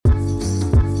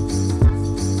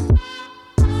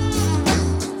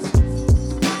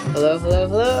Hello, hello,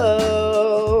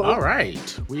 hello. All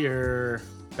right. We are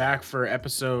back for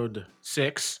episode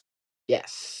 6.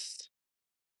 Yes.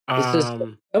 This is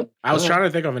I was go trying ahead. to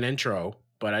think of an intro,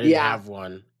 but I didn't Yeah. have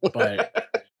one. But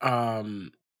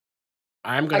um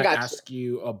I'm I gonna got you. ask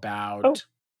you Oh, about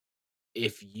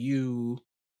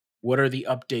what are the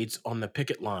updates on the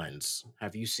picket lines?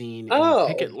 Have you seen any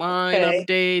picket oh, line okay.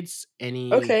 updates?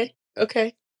 Any Okay.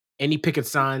 Okay. any picket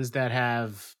signs that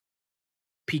have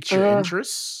piqued your Uh,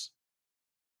 interest?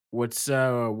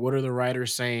 What are the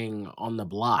writers saying on the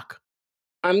block?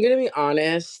 I'm gonna be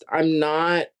honest. I'm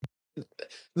not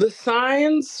the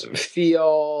signs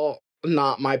feel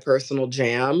not my personal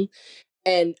jam.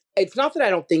 And it's not that I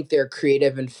don't think they're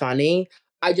creative and funny.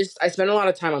 I spend a lot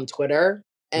of time on Twitter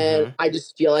and Mm-hmm. I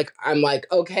just feel like I'm like,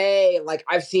 okay, like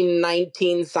I've seen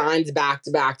 19 signs back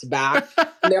to back to back.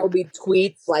 And there will be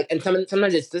tweets like, and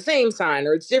sometimes it's the same sign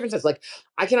or it's different signs. Like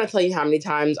I cannot tell you how many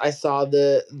times I saw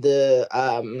the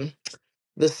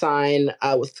sign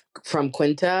with from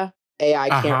Quinta, AI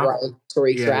can't Uh-huh. write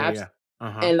Tariq's Yeah, yeah, raps. yeah.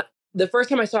 Uh-huh. And the first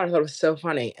time I saw it, I thought it was so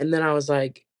funny. And then I was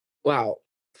like, wow,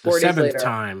 The 4 days seventh later,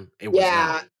 time, it was not.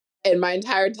 yeah. And my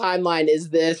entire timeline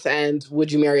is this and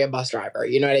would you marry a bus driver?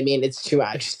 You know what I mean? It's too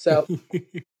much. So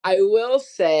I will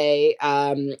say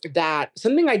that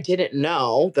something I didn't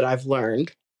know that I've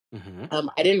learned.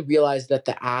 Mhm. I didn't realize that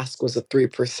the ask was a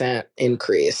 3%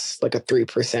 increase, like a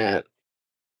 3%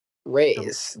 The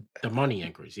raise. the money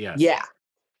increase, yes. Yeah,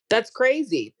 that's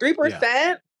crazy. Yeah,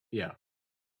 3%? yeah,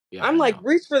 yeah, I'm I like, know.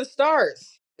 reach for the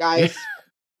stars, Yeah. guys.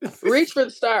 Reach for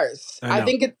the stars. I I know.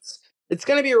 think it's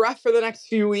going to be rough for the next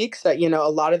few weeks. That a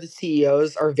lot of the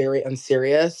CEOs are very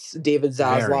unserious. David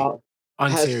Very Zaslav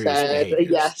has unserious said,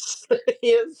 behaviors. yes,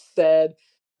 he has said,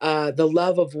 the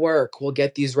love of work will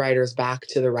get these writers back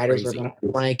to the writers' room. Crazy. And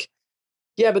I'm like,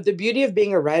 yeah, but the beauty of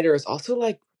being a writer is also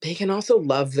like they can also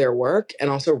love their work and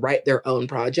also write their own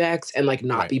projects and like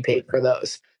not Right, be paid for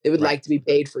those. They would right, like to be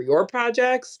paid for your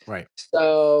projects. right,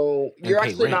 So and you're pay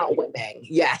actually rent. not winning.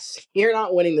 Yes, you're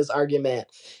not winning this argument.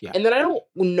 Yeah. And then I don't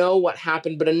know what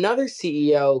happened, but another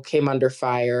CEO came under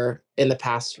fire in the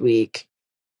past week.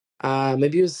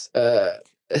 Maybe it was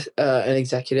an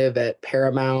executive at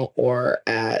Paramount or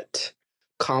at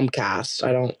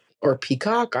Comcast. Or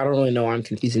Peacock. I don't really know why I'm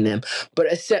confusing them,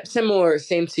 but a similar,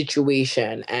 same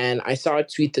situation. And I saw a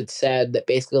tweet that said that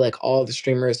basically, like all the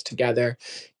streamers together,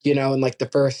 in like the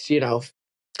first,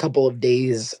 couple of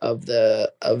days of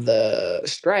the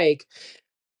strike,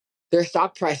 their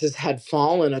stock prices had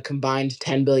fallen a combined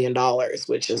 $10 billion,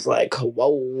 which is like,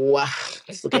 whoa,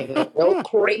 it's looking real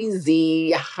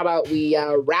crazy. How about we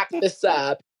wrap this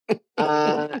up?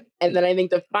 And then I think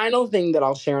the final thing that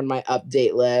I'll share on my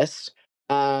update list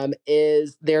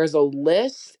is there's a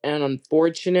list, and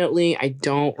unfortunately, I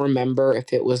don't remember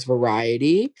if it was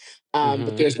Variety, but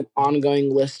Mhm. there's an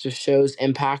ongoing list of shows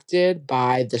impacted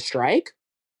by the strike.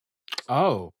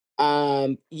 Oh,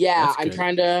 Yeah, that's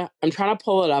good. I'm trying to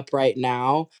pull it up right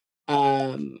now.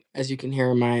 As you can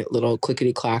hear my little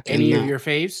clickety clack in Any of the your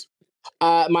faves?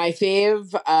 my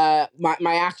fave,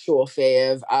 my actual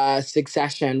fave,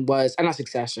 Succession was not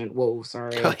Succession. Whoa,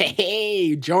 sorry.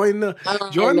 Hey, join the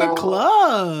No,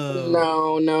 club.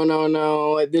 no, no, no,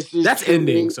 no. This is That's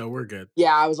ending, truly, so we're good.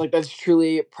 yeah. I was like, that's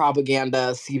truly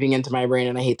propaganda seeping into my brain,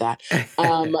 and I hate that.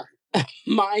 Um,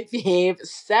 my fave,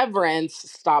 Severance,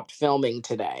 stopped filming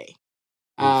today.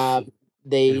 Oof. Um,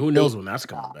 And who they knows when that's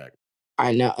coming back?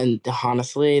 I know, and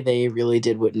honestly, they really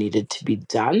did what needed to be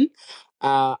done.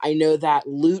 I know that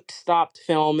Loot stopped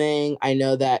filming. I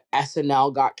know that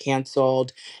SNL got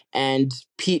canceled, and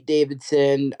Pete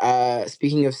Davidson.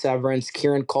 Speaking of Severance,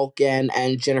 Kieran Culkin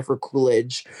and Jennifer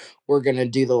Coolidge were gonna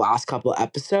do the last couple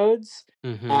episodes.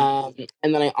 Mhm. Um,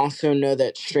 and then I also know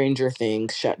that Stranger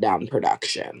Things shut down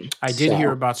production. I did hear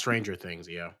So about Stranger Things,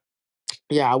 yeah.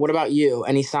 yeah, what about you?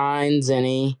 Any signs?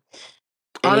 Anything?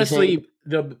 Honestly,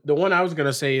 the one I was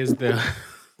gonna say is the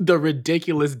the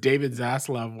ridiculous David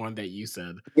Zaslav one that you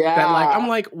said. That like I'm Yeah.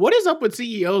 like, what is up with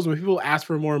CEOs when people ask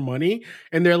for more money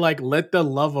and they're like, let the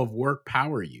love of work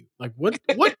power you? Like what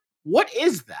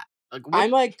is that? Like what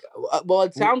I'm like, well,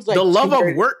 it sounds the like love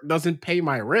of work doesn't pay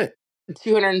my rent.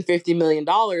 $250 million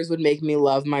would make me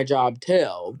love my job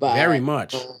too. Very But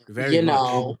much. Very you much.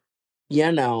 know,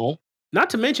 you know, Not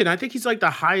to mention, I think he's like the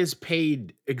highest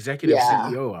paid executive yeah.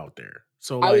 CEO out there.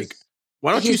 So I like, was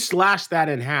why don't you he's slash that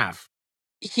in half?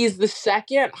 he's the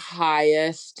second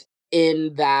highest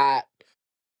in that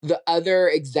the other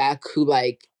exec who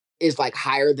like is like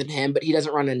higher than him, but he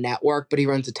doesn't run a network, but he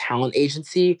runs a talent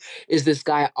agency, is this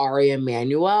guy Ari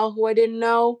Emanuel, who I didn't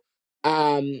know.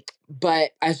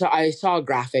 But I saw a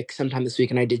graphic sometime this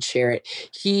week, and I did share it.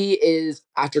 He is,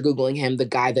 after googling him, the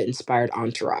guy that inspired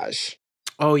Entourage.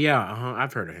 Oh yeah,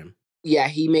 I've heard of him. Yeah,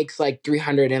 he makes like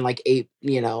 308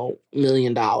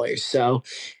 million dollars. So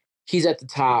he's at the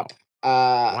top.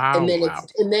 Wow, wow, wow.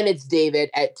 And then it's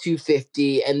David at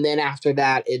 250, and then after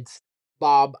that it's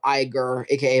Bob Iger,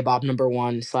 aka Bob number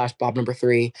one slash Bob number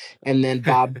three, and then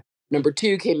Bob number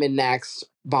two came in next.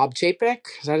 Bob Chapek,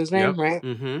 is that his name, Yep. right?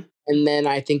 Mm-hmm. And then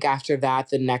I think after that,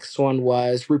 the next one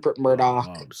was Rupert A lot of Murdoch.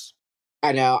 Bobs.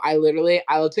 I know. I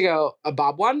love to go a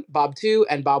Bob one, Bob two,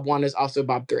 and Bob one is also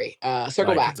Bob three.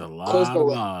 Circle Like back, it's a close the lot of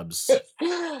loop. Bobs.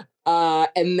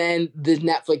 And then the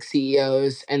Netflix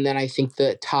CEOs, and then I think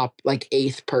the top like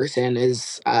eighth person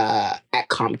is at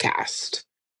Comcast.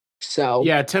 So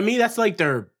Yeah, to me that's like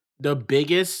the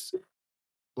biggest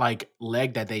like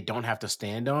leg that they don't have to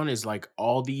stand on is like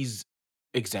all these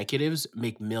executives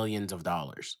make millions of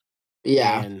dollars.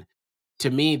 yeah, And to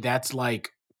me that's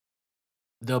like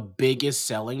the biggest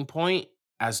selling point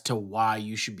as to why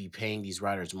you should be paying these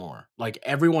writers more. Like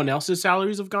everyone else's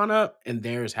salaries have gone up and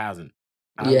theirs hasn't.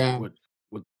 I was yeah, what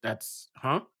that's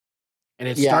huh? And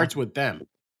it yeah. starts with them.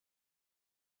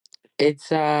 It's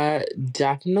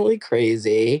definitely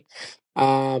crazy.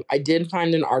 I did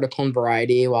find an article in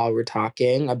Variety while we're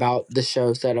talking about the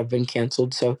shows that have been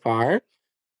canceled so far.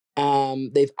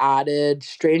 They've added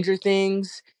Stranger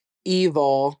Things,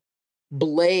 Evil,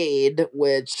 Blade,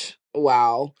 which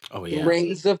wow, Oh yeah.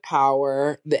 Rings of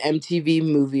Power, the MTV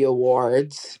Movie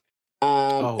Awards,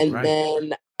 Oh and right.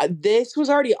 then this was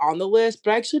already on the list,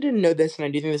 but I actually didn't know this, and I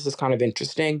do think this is kind of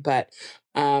interesting. But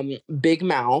Big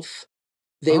Mouth.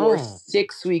 They were Oh.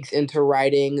 6 weeks into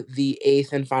writing the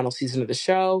eighth and final season of the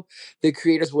show. The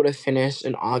creators would have finished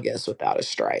in August without a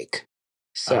strike.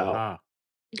 So Aha.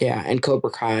 yeah, and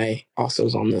Cobra Kai also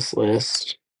is on this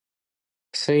list.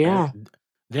 So Uh, yeah,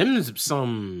 them's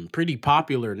some pretty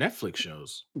popular Netflix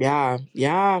shows. yeah,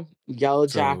 yeah. Yellow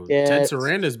So Ted Jackets.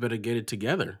 Sarandos better get it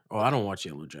together. Oh, I don't watch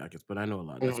Yellow Jackets, but I know a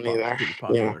lot. I That's don't either. pretty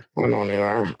Yeah, popular. I don't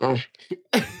either.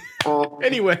 Um,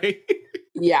 Anyway,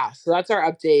 yeah, so that's our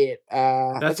update.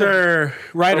 that's That's our our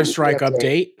writer weekly strike update.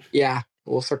 update. Yeah,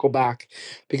 we'll circle back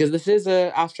because this is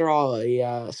after all,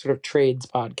 a sort of trades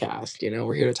podcast.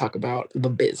 We're here to talk about the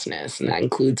business, and that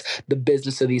includes the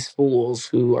business of these fools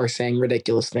who are saying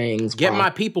ridiculous things. Get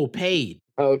my people paid.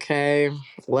 Okay,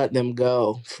 let them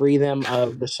go. Free them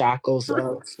of the shackles Free,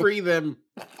 of free them.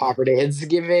 poverty. It's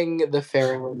giving the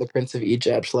Pharaoh and the Prince of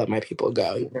Egypt, let my people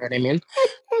go. You know what I mean?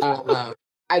 Uh,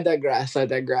 I digress. I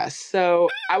digress. So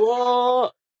I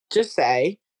will just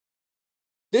say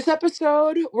this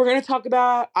episode, we're going to talk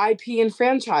about IP and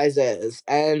franchises.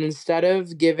 And instead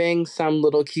of giving some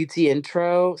little cutesy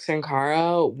intro,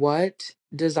 Sankara, what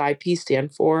does IP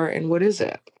stand for and what is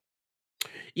it?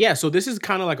 Yeah, so this is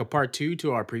kind of like a part two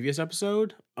to our previous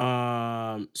episode.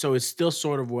 So it's still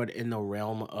sort of what in the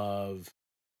realm of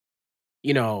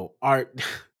our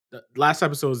the last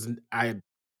episode's I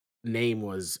name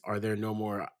was "Are there no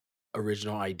more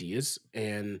original ideas?"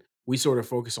 and we sort of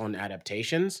focus on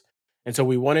adaptations, and so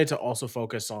we wanted to also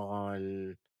focus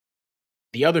on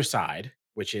the other side,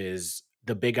 which is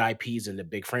the big IPs and the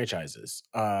big franchises.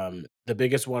 The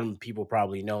biggest one people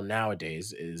probably know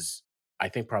nowadays is, I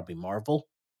think, probably Marvel.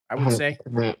 I would say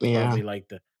 100%. it's Yeah. probably like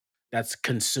the that's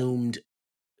consumed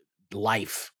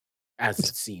life as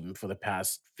it seemed for the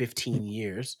past 15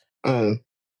 years. Um,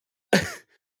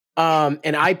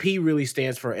 And IP really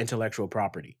stands for intellectual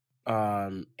property.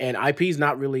 And IP is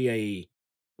not really a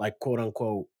like quote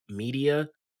unquote media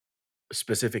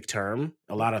specific term.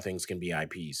 A lot of things can be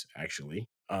IPs actually.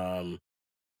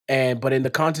 And but in the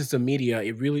context of media,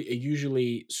 it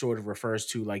usually sort of refers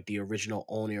to like the original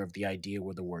owner of the idea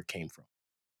where the work came from.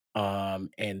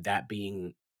 And that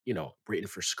being, written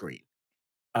for screen.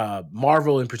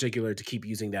 Marvel in particular, to keep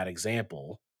using that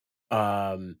example,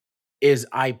 um, is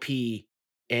IP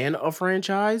and a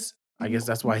franchise. I guess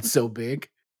that's why it's so big.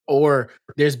 Or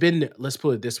let's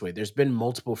put it this way, there's been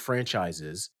multiple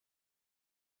franchises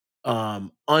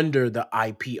under the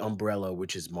IP umbrella,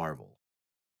 which is Marvel.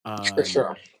 for Um,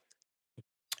 sure.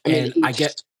 I mean, and I each,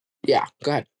 get yeah,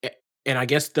 go ahead. and I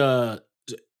guess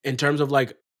in terms of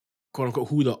like quote unquote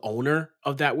who the owner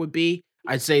of that would be,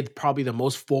 I'd say probably the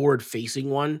most forward facing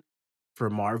one for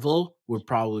Marvel would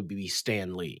probably be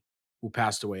Stan Lee, who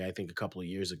passed away, I think, a couple of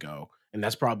years ago. And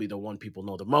that's probably the one people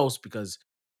know the most because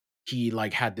he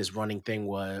like had this running thing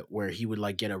where he would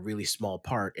like get a really small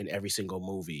part in every single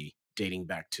movie dating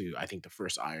back to I think the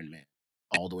first Iron Man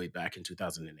all the way back in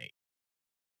 2008.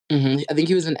 I think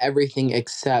he was in everything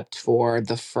except for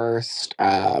the first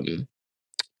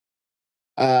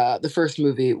The first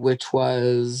movie, which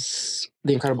was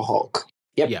The Incredible Hulk.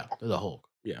 Yep. Yeah, the Hulk.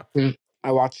 Yeah. Mm.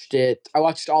 I watched it. I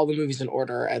watched all the movies in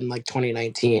order in like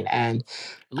 2019, and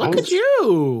I Look at was well.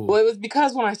 you. It was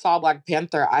because when I saw Black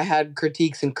Panther, I had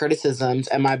critiques and criticisms,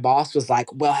 and my boss was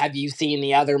like, "Well, have you seen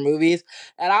the other movies?"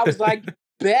 And I was like,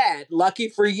 "Bet, lucky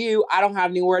for you, I don't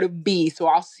have anywhere to be, so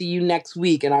I'll see you next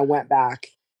week." And I went back,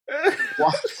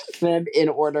 watched them in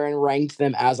order, and ranked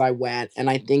them as I went. And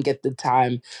I think at the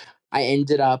time, I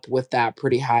ended up with that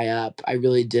pretty high up. I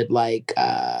really did like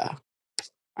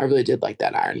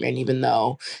that Iron Man, even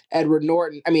though Edward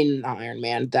Norton, I mean, not Iron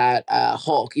Man, that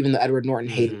Hulk, even though Edward Norton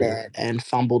hated Mhm. it and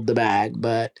fumbled the bag.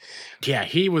 But Yeah,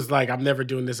 he was like, "I'm never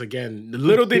doing this again."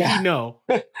 Little did he yeah. know.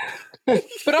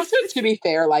 But also, to be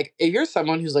fair, like, if you're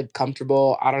someone who's like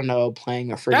comfortable, I don't know,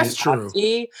 playing a freaking That's true.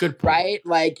 Nazi, Good point. right?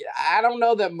 Like, I don't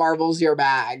know that Marvel's your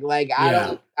bag. Like,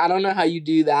 Yeah, I don't know how you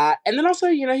do that. And then also,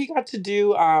 he got to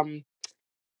do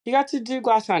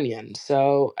Glass Onion.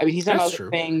 So, I mean, he's done that's other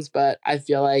true. things, but I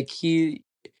feel like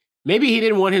Maybe he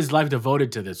didn't want his life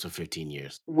devoted to this for 15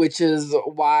 years. which is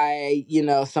why,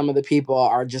 some of the people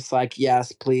are just like,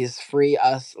 yes, please free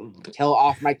us, kill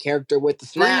off my character with the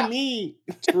Free snap. me.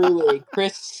 Truly,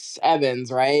 Chris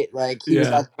Evans, right? Like he was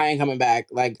Yeah. like, I ain't coming back.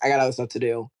 Like I got other stuff to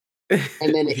do.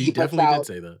 And then He definitely did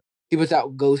say that. he puts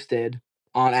out Ghosted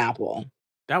on Apple.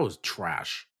 That was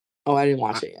trash. Oh, I didn't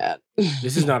watch I it yet.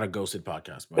 This is not a ghosted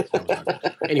podcast, but that was not good.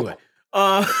 Anyway,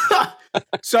 uh,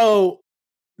 so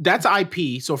that's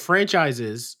IP. So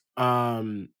franchises,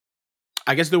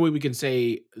 I guess the way we can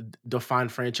say define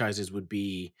franchises would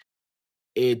be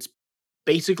it's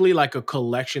basically like a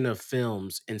collection of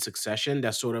films in succession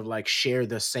that sort of like share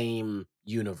the same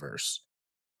universe.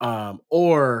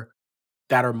 Or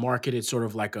that are marketed sort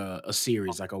of like a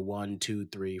series, like a one, two,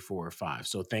 three, four, five.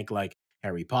 So think like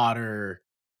Harry Potter,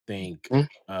 think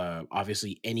Mm,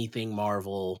 obviously anything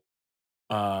Marvel,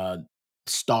 uh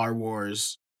Star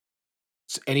Wars,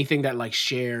 anything that like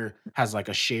share has like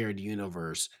a shared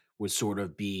universe would sort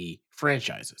of be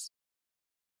franchises.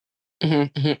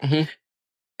 mhm, mhm, mhm.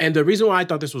 And the reason why I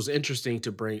thought this was interesting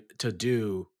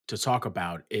to talk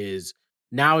about is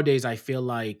nowadays I feel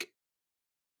like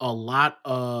a lot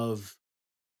of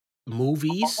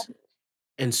movies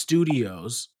and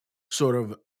studios sort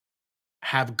of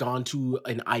have gone to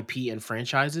an IP and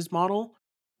franchises model.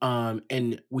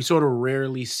 And we sort of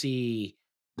rarely see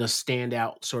the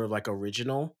standout sort of like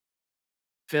original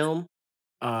film.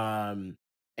 Um,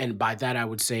 and by that I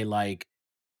would say like,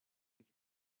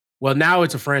 well, now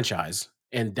it's a franchise,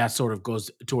 and that sort of goes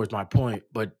towards my point,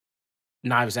 but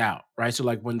Knives Out, right? So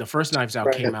like when the first Knives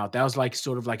Out came Right. out, that was like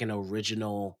sort of like an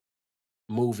original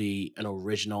movie, an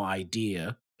original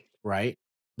idea, right?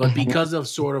 But Mhm. because of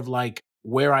sort of like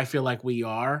where I feel like we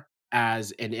are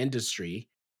as an industry,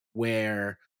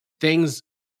 where things,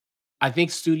 I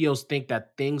think studios think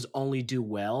that things only do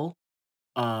well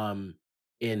um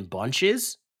in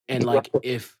bunches, and like Right.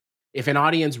 if an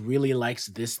audience really likes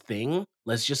this thing,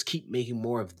 let's just keep making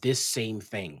more of this same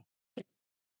thing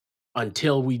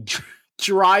until we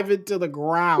drive it to the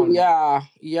ground. Yeah,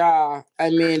 yeah. I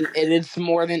mean, it's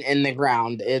more than in the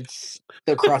ground. It's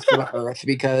the crust of the earth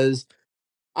because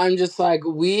I'm just like,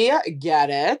 we get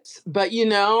it, but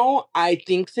I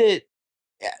think that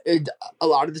a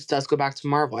lot of this does go back to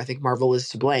Marvel. I think Marvel is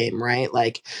to blame, right?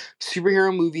 Like,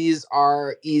 superhero movies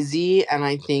are easy, and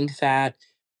I think that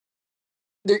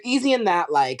they're easy in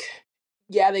that, like,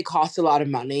 yeah, they cost a lot of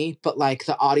money, but like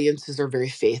the audiences are very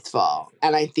faithful.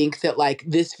 And I think that like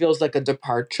this feels like a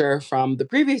departure from the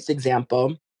previous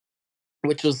example,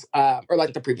 which was or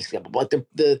like the previous example, but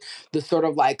like the sort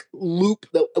of like loop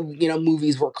that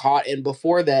movies were caught in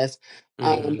before this,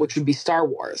 Mhm. which would be Star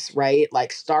Wars, right?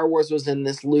 Like Star Wars was in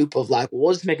this loop of like, well,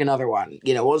 we'll just make another one,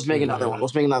 we'll just make another Mhm. one,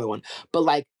 let's make another one. But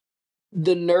like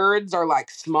the nerds are like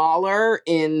smaller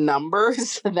in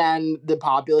numbers than the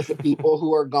populace of people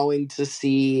who are going to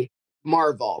see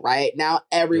Marvel, right? Now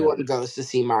Yeah. everyone goes to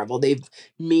see Marvel. They've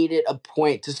made it a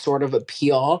point to sort of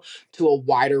appeal to a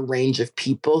wider range of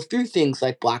people through things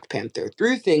like Black Panther,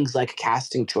 through things like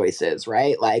casting choices,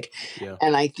 right? Like, Yeah.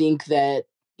 and I think that,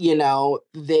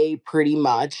 they pretty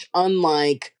much,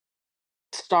 unlike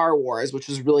Star Wars, which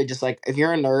was really just like, if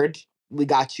you're a nerd, we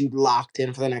got you locked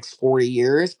in for the next 40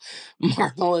 years.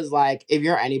 Marvel is like, if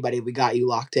you're anybody, we got you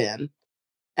locked in.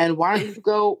 And why don't you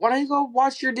go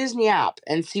watch your Disney app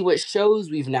and see what shows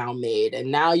we've now made?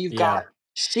 And now you've Yeah. got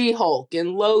She-Hulk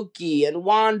and Loki and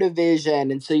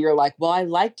WandaVision. And so you're like, well, I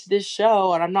liked this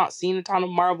show and I'm not seeing a ton of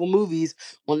Marvel movies.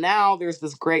 Well, now there's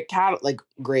this great like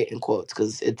great in quotes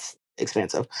because it's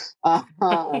expensive.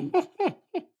 Um,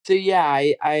 so yeah,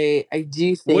 I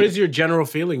do What think is your general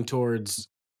feeling towards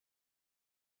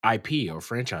IP or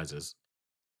franchises.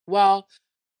 Well,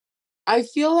 I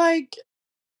feel like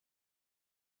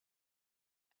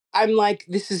I'm like,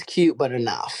 this is cute, but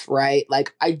enough, right?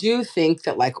 Like, I do think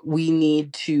that like we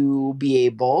need to be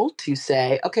able to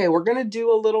say, okay, we're gonna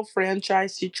do a little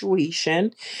franchise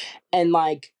situation, and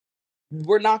like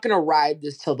we're not going to ride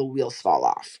this till the wheels fall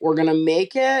off. We're going to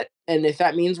make it, and if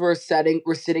that means we're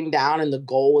sitting down and the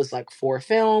goal is like 4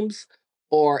 films,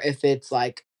 or if it's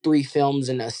like 3 films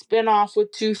and a spin-off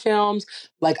with 2 films,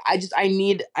 like I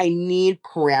need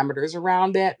parameters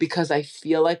around it, because I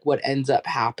feel like what ends up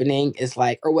happening is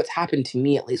like, or what's happened to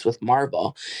me at least with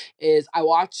Marvel, is I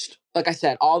watched, like I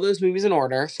said, all those movies in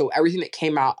order, so everything that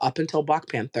came out up until Black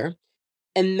Panther,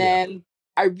 and Yeah. then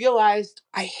I realized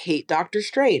I hate Doctor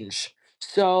Strange.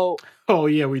 So, Oh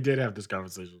yeah, we did have this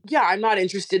conversation. yeah, I'm not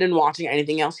interested in watching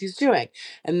anything else he's doing.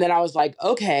 And then I was like,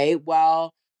 okay,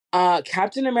 well,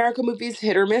 Captain America movies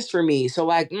hit or miss for me. So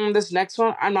like, this next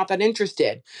one, I'm not that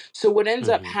interested. So what ends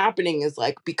up Mhm. happening is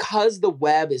like, because the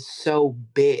web is so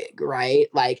big, right?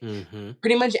 Like Mhm.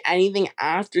 pretty much anything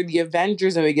after the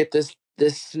Avengers and we get this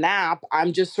snap,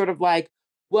 I'm just sort of like,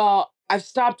 well, I've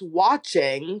stopped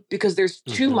watching because there's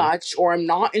too Mhm. much, or I'm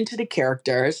not into the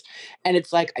characters. And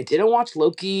it's like, I didn't watch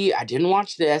Loki, I didn't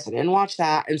watch this, I didn't watch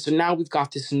that. And so now we've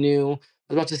got this new,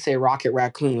 I was about to say Rocket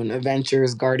Raccoon,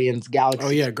 Adventures, Guardians, Oh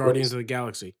Galaxy yeah, Guardians Heroes. of the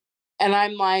Galaxy. And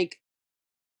I'm like,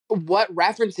 what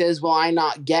references will I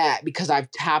not get because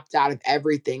I've tapped out of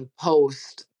everything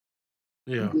post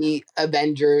Yeah. the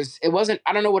Avengers? It wasn't,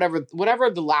 I don't know, whatever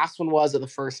the last one was of the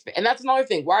first and that's another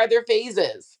thing. Why are there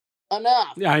phases?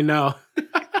 Enough. Yeah, I know.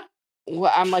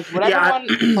 Well, I'm like, whatever yeah,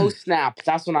 one post snap,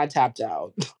 that's when I tapped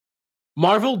out.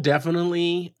 Marvel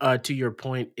definitely, to your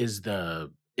point, is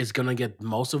gonna get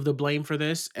most of the blame for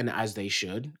this, and as they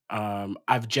should.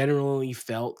 I've generally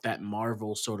felt that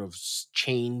Marvel sort of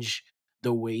change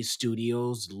the way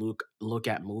studios look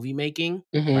at movie making,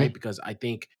 right? Hmm. Because I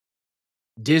think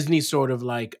Disney sort of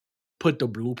like put the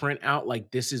blueprint out,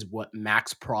 like this is what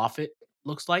max profit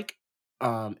looks like.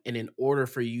 And in order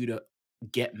for you to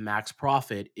get max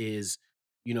profit is,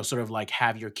 sort of like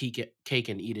have your cake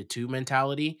and eat it too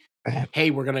mentality. Hey,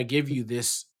 we're gonna give you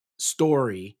this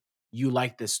story. You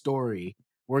like this story.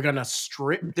 We're gonna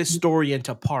strip this story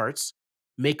into parts,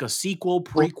 make a sequel,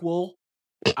 prequel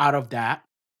out of that,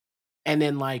 and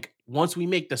then, like, once we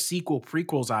make the sequel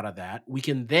prequels out of that, we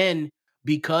can then,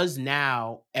 because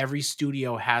now every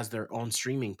studio has their own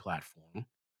streaming platform,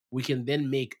 we can then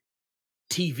make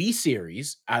TV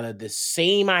series out of the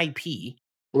same IP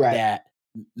Right. that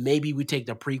maybe we take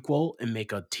the prequel and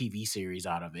make a TV series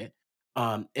out of it.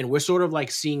 And we're sort of like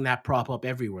seeing that prop up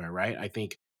everywhere, right? I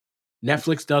think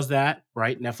Netflix does that,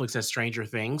 right? Netflix has Stranger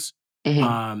Things.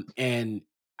 Hmm. And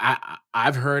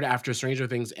I've heard after Stranger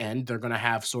Things end, they're gonna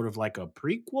have sort of like a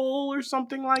prequel or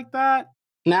something like that.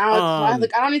 Now it's fine. Um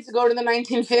Like, I don't need to go to the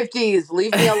 1950s.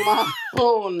 Leave me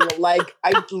alone. Like,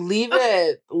 I leave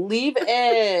it. Leave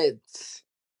it.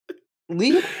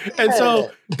 Leave and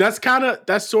so it.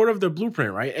 that's sort of the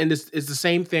blueprint, right? And it's the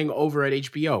same thing over at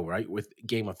HBO, right? With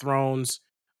Game of Thrones.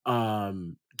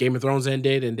 Game of Thrones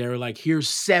ended, and they were like, here's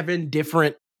 7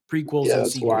 different prequels Yeah, and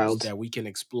that's sequels wild. that we can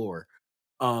explore.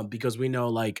 Because we know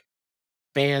like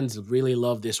fans really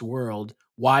love this world.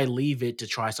 Why leave it to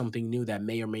try something new that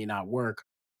may or may not work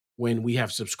when we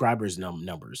have subscribers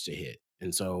numbers to hit?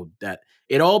 And so that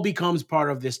it all becomes part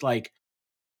of this like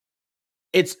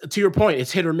it's to your point,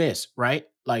 it's hit or miss, right?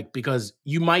 Like because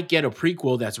you might get a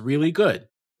prequel that's really good,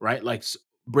 right? Like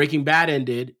Breaking Bad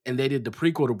ended and they did the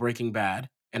prequel to Breaking Bad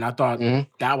and I thought Hmm.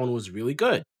 that one was really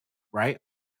good, right?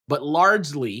 But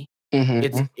largely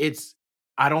it's Hmm. it's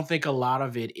I don't think a lot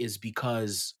of it is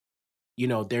because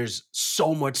there's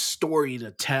so much story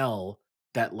to tell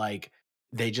that like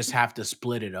they just have to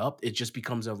split it up. It just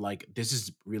becomes of like this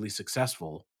is really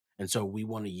successful, and so we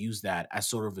want to use that as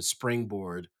sort of a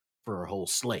springboard for a whole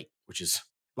slate, which is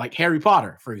like Harry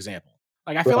Potter, for example.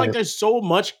 Like I feel like Right. there's so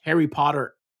much Harry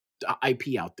Potter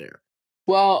IP out there.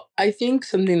 Well, I think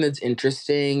something that's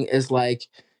interesting is like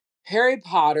Harry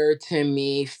Potter to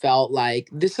me felt like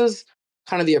this was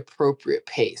kind of the appropriate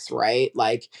pace, right?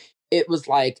 Like it was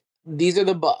like these are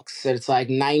the books. It's like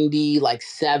 90 like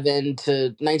 7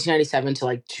 to 1997 to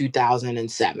like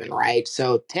 2007, right?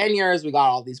 So 10 years we got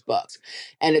all these books.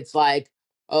 And it's like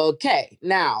okay,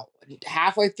 now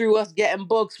halfway through us getting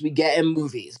books, we getting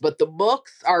movies. But the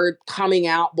books are coming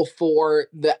out before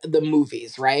the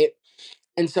movies, right?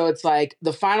 And so it's like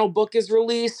the final book is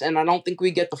released, and I don't think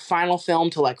we get the final film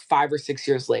till like 5 or 6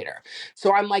 years later.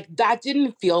 So I'm like, that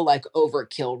didn't feel like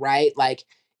overkill, right? Like,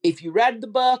 if you read the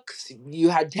books, you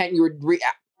had 10, you were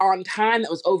on time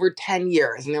that was over 10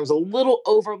 years. And there was a little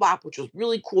overlap, which was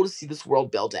really cool to see this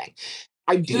world building.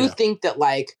 I do Yeah. think that,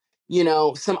 like,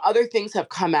 some other things have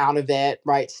come out of it,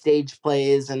 right? Stage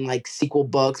plays and like sequel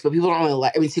books, but people don't really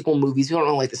like, I mean, sequel movies. People don't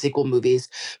really like the sequel movies.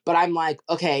 But I'm like,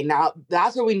 okay, now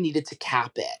that's where we needed to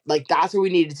cap it. Like, that's where we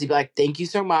needed to be like, thank you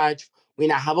so much. We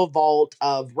now have a vault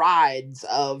of rides,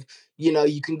 of,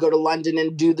 you can go to London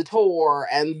and do the tour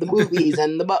and the movies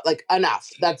and like, enough.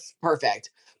 That's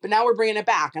perfect. But now we're bringing it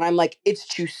back. And I'm like, it's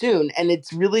too soon. And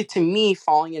it's really, to me,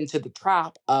 falling into the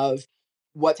trap of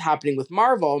what's happening with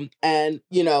Marvel. And,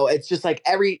 it's just like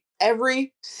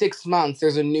every 6 months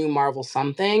there's a new Marvel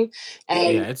something. Yeah,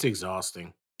 And it's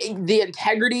exhausting. the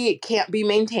integrity, it can't be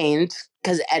maintained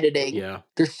because editing. Yeah.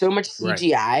 There's so much Right.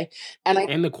 CGI. And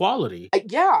And the quality.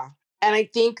 yeah. And I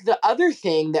think the other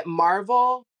thing that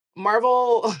Marvel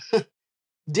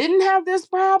didn't have this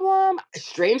problem.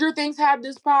 Stranger Things had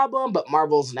this problem, but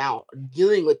Marvel's now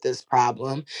dealing with this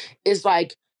problem. Is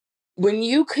like, when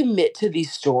you commit to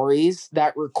these stories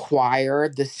that require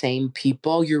the same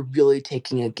people, you're really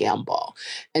taking a gamble.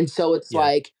 And so it's Yeah.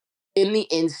 like, in the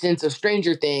instance of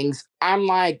Stranger Things, I'm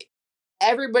like,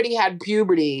 everybody had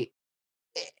puberty,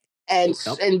 and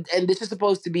Yep. and this is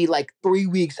supposed to be like 3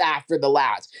 weeks after the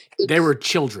last. They It's were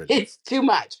children. it's too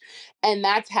much. And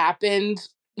that's happened.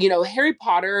 Harry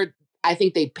Potter, I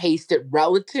think they paced it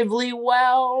relatively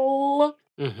well.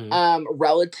 Mhm.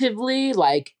 Relatively,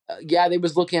 like, yeah, they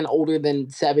was looking older than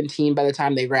 17 by the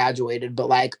time they graduated, but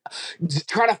like,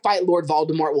 trying to fight Lord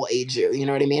Voldemort will age you. You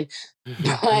know what I mean?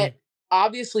 But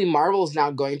obviously, Marvel's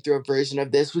now going through a version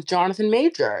of this with Jonathan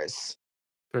Majors.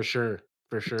 For sure.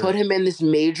 For Put sure. him in this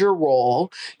major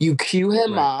role, you cue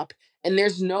him Right. up, and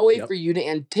there's no way Yep. for you to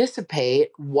anticipate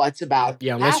what's about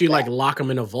Yeah, to unless you, like, happen. lock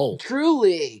them in a vault.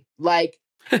 Truly. Like,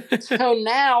 so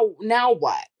now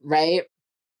what? Right?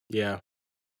 Yeah.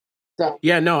 So,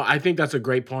 Yeah, no, I think that's a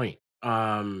great point.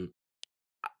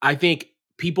 I think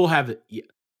people have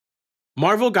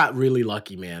Marvel got really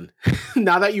lucky, man.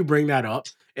 Now that you bring that up,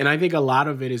 and I think a lot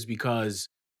of it is because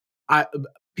I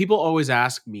people always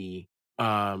ask me,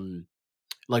 um,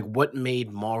 like, what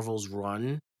made Marvel's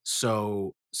run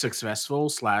so successful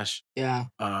slash, yeah.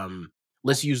 um,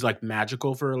 let's use, like,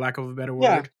 magical for lack of a better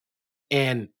Yeah. word,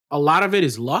 and a lot of it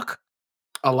is luck,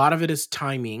 a lot of it is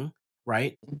timing,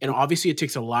 right? And obviously, it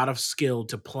takes a lot of skill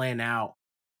to plan out,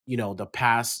 the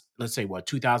past, let's say, what,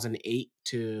 2008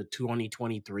 to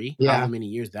 2023, however Yeah. many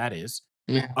years that is.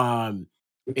 Yeah. Um,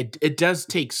 it does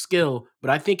take skill, but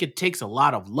I think it takes a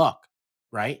lot of luck,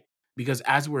 right? Because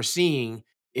as we're seeing,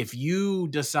 if you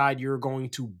decide you're going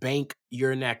to bank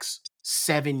your next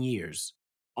 7 years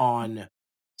on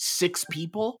 6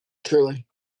 people, Truly.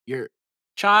 your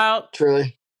child,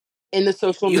 Truly. In the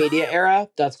social you media era,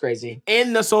 that's crazy.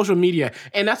 in the social media.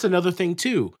 And that's another thing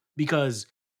too, because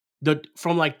the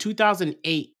from like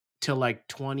 2008 to like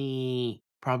 20,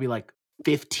 probably like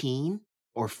 15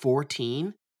 or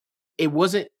 14, it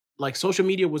wasn't like social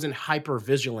media wasn't hyper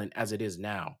vigilant as it is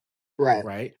now, Right.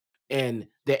 right? And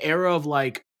the era of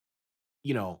like,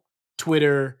 you know,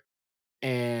 Twitter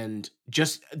and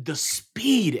just the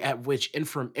speed at which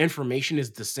information is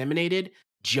disseminated,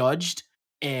 judged,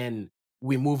 and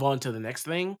we move on to the next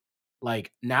thing.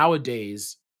 Like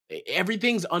nowadays,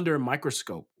 everything's under a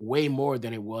microscope way more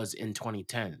than it was in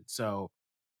 2010. So,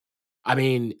 I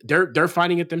mean, they're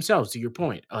finding it themselves. To your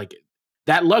point, like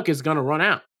that luck is gonna run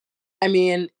out. I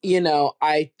mean,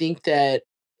 I think that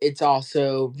it's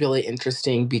also really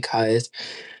interesting because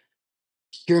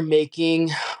you're making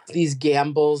these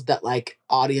gambles that, like,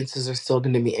 audiences are still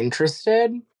going to be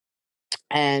interested.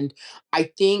 And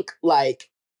I think, like,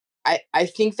 I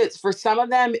think that for some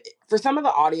of them, for some of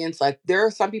the audience, like, there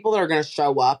are some people that are going to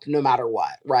show up no matter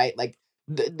what, right? Like,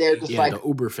 they're just Yeah, like, the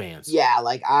Uber fans. yeah,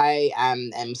 like, I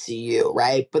am MCU,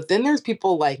 right? But then there's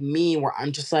people like me where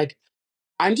I'm just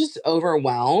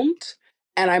overwhelmed,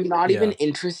 and I'm not even Yeah,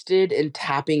 interested in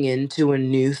tapping into a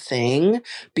new thing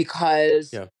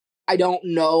because yeah, I don't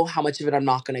know how much of it I'm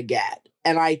not gonna get.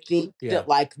 And I think yeah. that,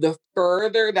 like, the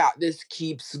further that this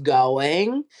keeps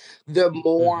going, the Hmm.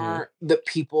 more the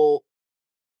people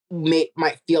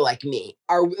might feel like me.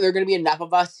 Are there gonna be enough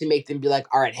of us to make them be like,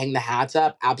 all right, hang the hats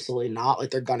up? Absolutely not.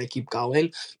 Like, they're gonna keep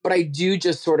going. But I do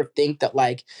just sort of think that,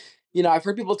 like, I've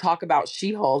heard people talk about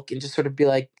She-Hulk and just sort of be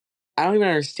like, I don't even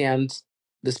understand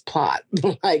this plot.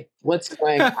 Like, what's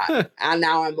going on? I And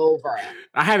now I'm over it.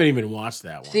 haven't even watched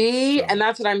that one, See? And so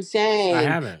that's what I'm I saying.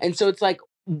 haven't. And so it's like,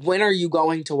 when are you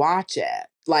going to watch it?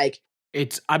 Like,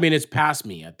 I mean, it's past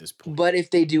me at this point. but if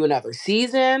they do another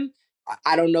season,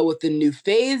 I don't know what the new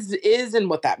phase is and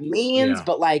what that means, Yeah.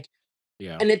 but like,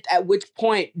 Yeah. And at which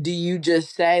point do you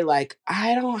just say, like,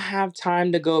 I don't have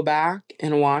time to go back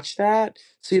and watch that.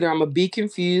 So either I'm gonna be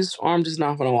confused or I'm just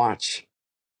not gonna watch.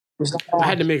 I'm just not gonna I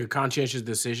had to watch. make a conscientious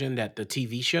decision that the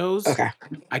TV shows, Okay.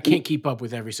 I can't keep up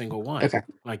with every single one. Okay.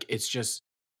 Like, it's just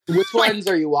Which ones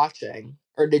are like you watching?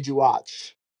 Or did you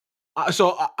watch?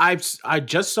 so I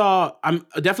just saw I'm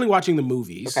definitely watching the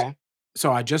movies. Okay.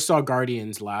 So I just saw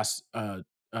Guardians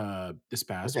this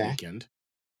past Okay. weekend.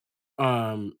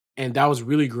 And that was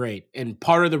really great. And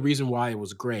part of the reason why it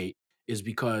was great is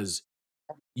because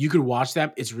you could watch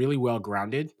that. It's really well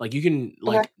grounded. Like you can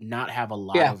Okay. like not have a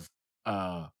lot Yeah.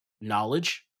 of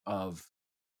knowledge of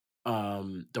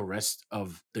the rest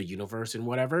of the universe and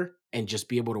whatever, and just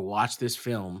be able to watch this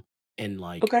film and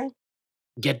like Okay.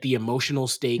 get the emotional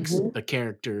stakes, Mhm. the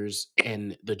characters,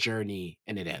 and the journey,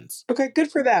 and it ends. Okay,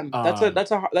 good for them. Um, That's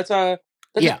a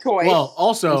yeah. Well, choice. And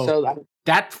also so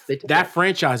they took that it.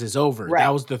 franchise is over. That Right.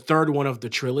 was the third one of the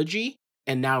trilogy,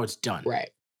 and now it's done.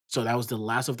 Right. So that was the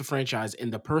last of the franchise,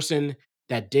 and the person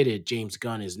that did it, James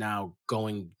Gunn, is now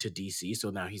going to DC. So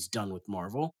now he's done with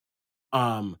Marvel.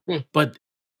 Hmm. But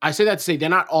I say that to say they're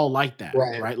not all like that,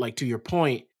 Right. right? Like to your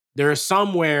point, there are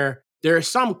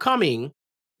some coming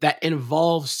that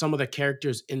involve some of the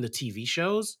characters in the TV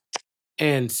shows.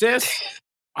 And sis,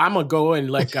 I'm gonna go and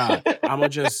let God. I'm gonna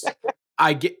just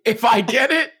I get if I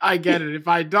get it, I get it. If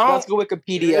I don't, That's what it is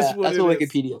Wikipedia. what That's it what is.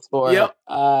 Wikipedia's for. Yep.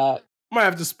 Might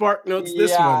have to spark notes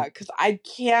this Yeah, one. because I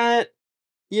can't.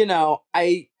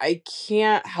 I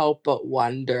can't help but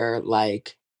wonder,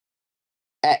 like,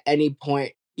 at any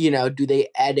point, do they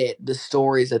edit the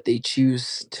stories that they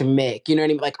choose to make? You know what I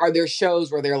mean? Like, are there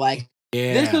shows where they're like,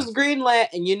 this Yeah. was greenlit,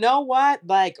 and you know what?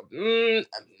 Like,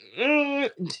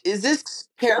 is this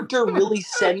character really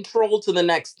central to the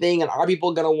next thing? And are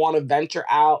people gonna want to venture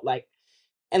out? Like,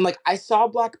 and like, I saw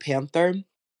Black Panther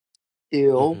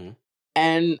too, Mhm.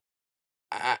 and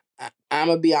I'm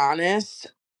gonna be honest,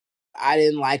 I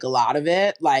didn't like a lot of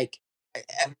it. Like,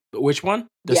 Which one?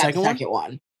 The yeah, the second one? second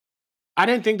one. I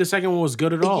didn't think the second one was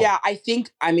good at all. Yeah,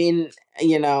 I mean,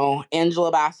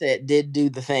 Angela Bassett did do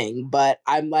the thing, but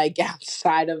I'm like,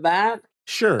 outside of that,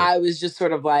 Sure. I was just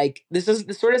sort of like, this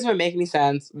story doesn't make any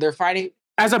sense. They're fighting.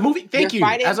 As a movie, They're thank you. As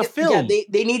fighting. a Yeah, film.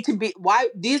 they need to be. Why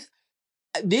these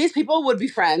people would be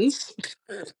friends?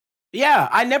 Yeah,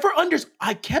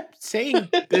 I kept saying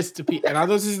this to people, and I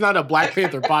know this is not a Black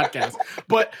Panther podcast,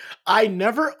 but I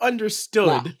never No,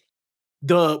 understood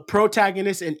the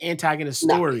protagonist and antagonist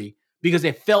no. story because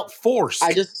it felt I forced.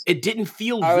 just It didn't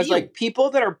feel I was real. like, people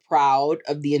that are proud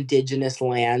of the indigenous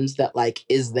lands that like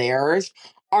is theirs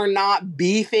are not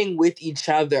beefing with each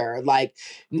other. Like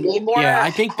Yeah, Namor I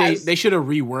think they has, should have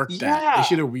reworked that. They yeah.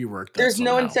 should have reworked that There's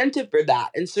no somehow. incentive for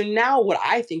that. And so now what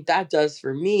I think that does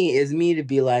for me is me to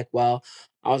be like, well,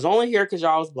 I was only here because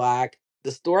y'all was black.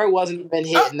 The story wasn't even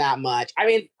Ah, hitting that much. I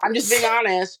mean, I'm just being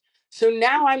honest. So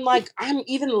now I'm like, I'm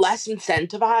even less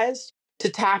incentivized to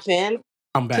tap in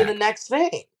I'm to the back. next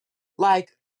thing.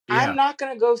 Like, I'm Yeah. not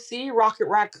gonna go see Rocket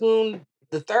Raccoon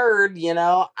the third,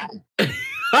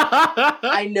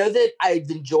 I know that I've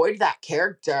enjoyed that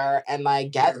character and I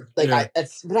get like Yeah.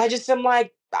 but I just am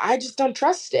like, I just don't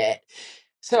trust it.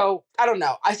 So I don't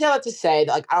know. I say that to say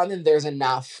that like I don't think there's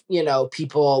enough,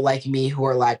 people like me who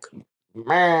are like,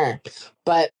 meh.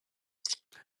 But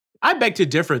I beg to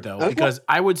differ though, okay. because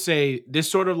I would say this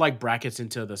sort of like brackets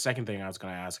into the second thing I was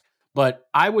going to ask. But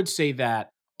I would say that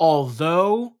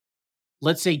although,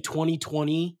 let's say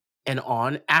 2020 and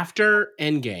on after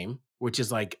Endgame, which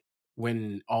is like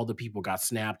when all the people got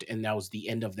snapped and that was the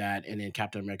end of that. And then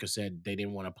Captain America said they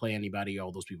didn't want to play anybody,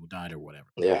 all those people died or whatever.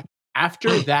 Yeah.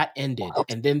 After that ended, Wow.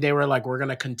 and then they were like, we're going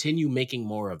to continue making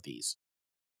more of these.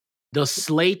 The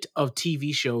slate of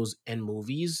TV shows and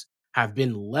movies have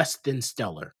been less than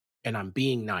stellar. And I'm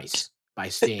being nice by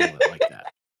saying it like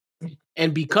that.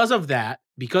 And because of that,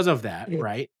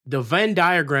 right? The Venn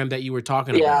diagram that you were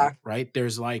talking Yeah. about, right?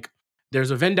 There's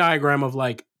a Venn diagram of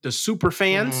like the super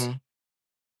fans, Mhm.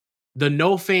 the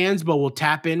no fans, but will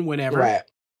tap in whenever. Right.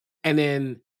 And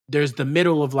then there's the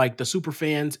middle of like the super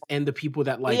fans and the people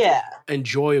that like Yeah.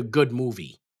 enjoy a good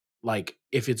movie. Like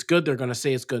if it's good, they're gonna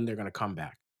say it's good and they're gonna come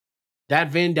back. That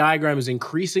Venn diagram is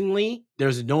increasingly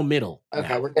there's no middle Okay,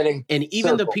 now. we're getting And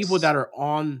even the people circles. that are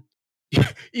on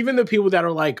even the people that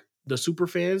are like the super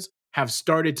fans have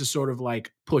started to sort of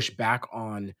like push back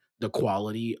on the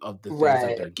quality of the things that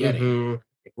Right. they're getting, Hmm.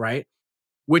 right?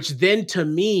 Which then to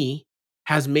me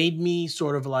has made me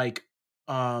sort of like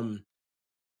um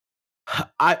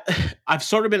I I've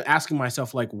sort of been asking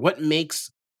myself like what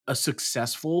makes a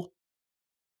successful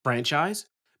franchise?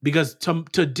 Because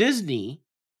to Disney,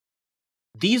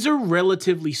 these are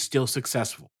relatively still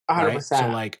successful, right? So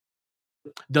 100%. like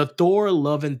the Thor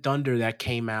Love and Thunder that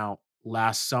came out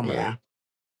last summer Yeah.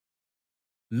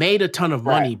 made a ton of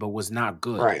Right. money but was not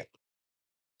good. Right.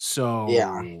 Yeah.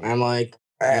 So, I'm like,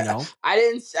 you know, I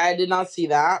did not see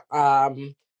that.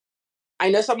 I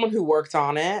know someone who worked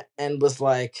on it and was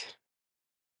like,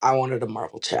 I wanted a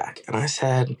Marvel check. And I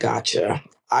said, gotcha.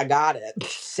 I got it.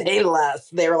 Say less.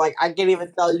 They were like, I can't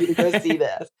even tell you to go see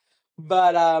this.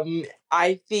 But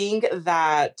I think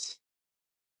that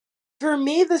for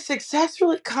me, the success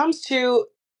really comes to,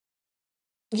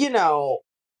 you know,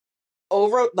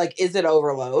 is it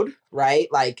overload, right?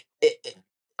 Like,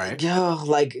 right?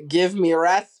 like, give me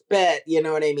respite. You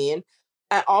know what I mean?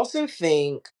 I also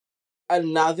think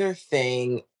another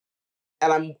thing,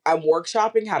 and I'm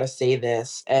workshopping how to say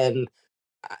this, and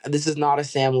this is not a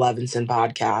Sam Levinson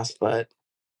podcast, but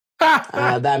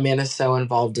that man is so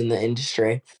involved in the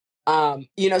industry. Something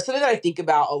that I think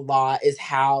about a lot is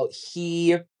how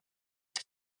he,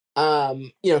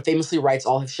 famously writes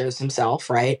all his shows himself,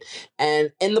 right?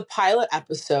 And in the pilot Right.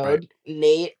 episode,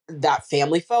 Nate, that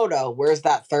family photo, where's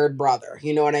that third brother?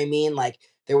 You know what I mean? Like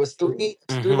there was three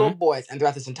little Mhm. boys, and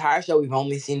throughout this entire show, we've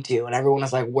only seen two, and everyone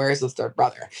was like, "Where's this third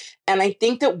brother?" And I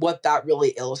think that what that really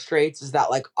illustrates is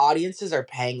that like audiences are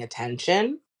paying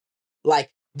attention,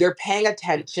 like they're paying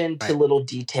attention to Right. little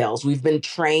details. We've been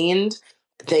trained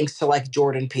thanks to like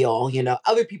Jordan Peele,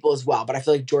 other people as well, but I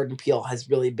feel like Jordan Peele has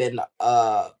really been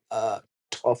a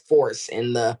force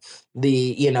in the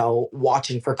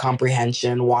watching for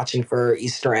comprehension, watching for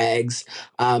Easter eggs,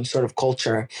 sort of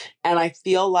culture. And I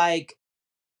feel like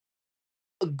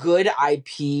a good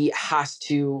IP has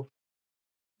to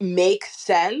make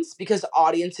sense because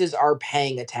audiences are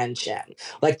paying attention.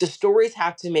 Like the stories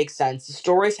have to make sense, the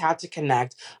stories have to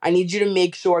connect. I need you to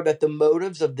make sure that the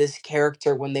motives of this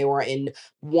character when they were in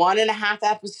 1.5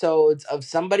 episodes of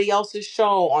somebody else's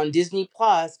show on Disney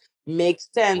Plus makes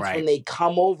sense when Right. they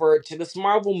come over to this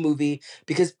Marvel movie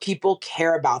because people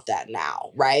care about that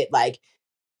now, right? Like,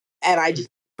 and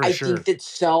For I think sure. that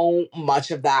so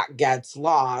much of that gets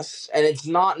lost, and it's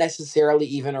not necessarily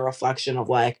even a reflection of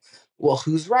like, well,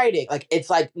 who's writing? Like, it's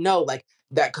like, no, like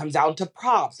that comes down to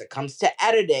props, it comes to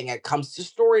editing, it comes to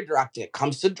story directing, it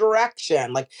comes to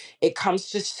direction, like it comes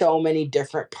to so many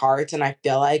different parts. And I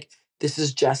feel like this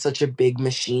is just such a big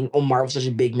machine, or Marvel's such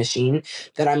a big machine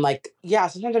that I'm like, yeah,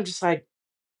 sometimes I'm just like,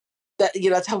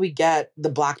 that's how we get the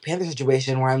Black Panther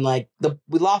situation where I'm like,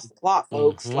 we lost the plot,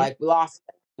 folks. Mhm. Like we lost.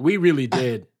 We really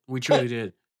did. We truly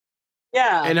did.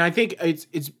 Yeah, And I think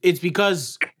it's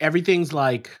because everything's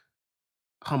like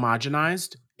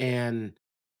homogenized and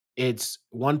it's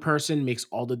one person makes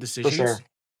all the for sure. decisions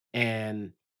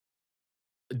and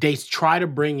they try to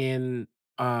bring in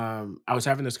I was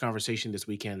having this conversation this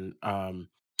weekend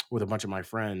with a bunch of my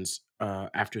friends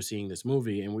after seeing this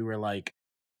movie and we were like,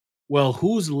 well,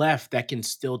 who's left that can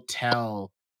still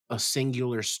tell a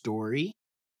singular story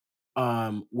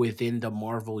within the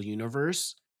Marvel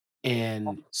universe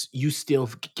and you still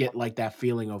get like that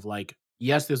feeling of like,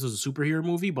 yes, this was a superhero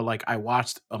movie, but like I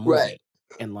watched a Right. movie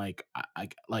and like I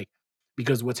like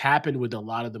because what's happened with a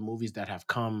lot of the movies that have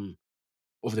come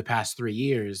over the past 3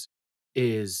 years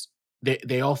is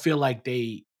they all feel like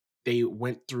they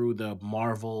went through the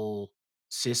Marvel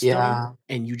system Yeah.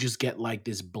 and you just get like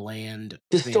this bland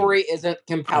The thing story isn't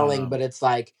compelling, but um it's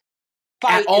like at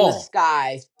fight in the all.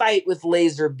 skies, fight with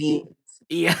laser beams,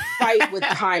 Yeah. fight with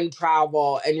time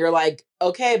travel. And you're like,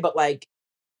 okay, but like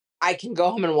I can go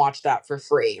home and watch that for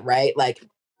free, right? Like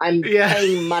I'm Yeah.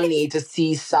 paying money to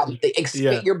see something.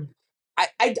 Yeah.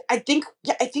 I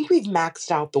think we've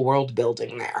maxed out the world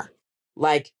building there.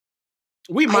 Like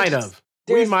We I might just have.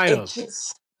 We there's might it have.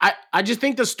 just I just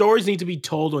think the stories need to be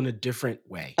told in a different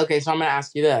way. Okay, so I'm gonna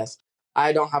ask you this.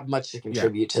 I don't have much to Yeah.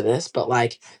 contribute to this, but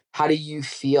like, how do you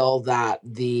feel that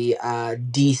the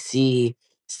DC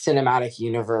cinematic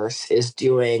universe is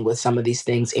doing with some of these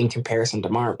things in comparison to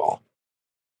Marvel?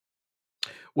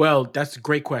 Well, that's a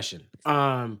great question.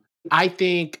 I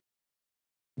think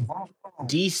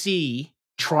DC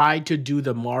tried to do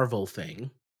the Marvel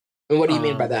thing. And what do you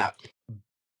mean by Um, that?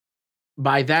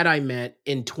 by that I meant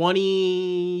in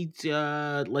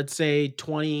let's say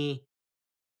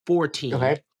 2014,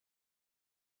 Okay.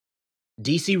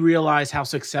 DC realized how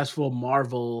successful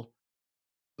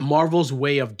Marvel's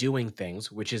way of doing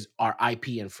things, which is our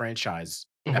IP and franchise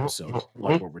Mhm, episode, mhm,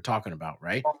 like mhm. what we're talking about,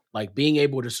 right? Like being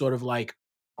able to sort of like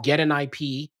get an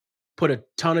IP, put a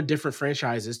ton of different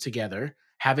franchises together,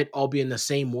 have it all be in the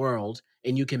same world,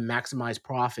 and you can maximize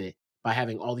profit by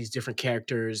having all these different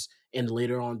characters, and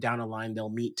later on down the line they'll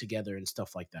meet together and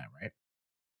stuff like that, right?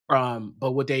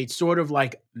 But what they sort of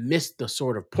like missed the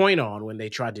sort of point on when they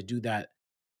tried to do that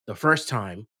the first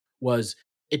time was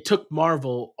it took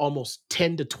Marvel almost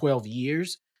 10 to 12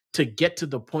 years to get to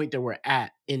the point that we're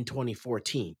at in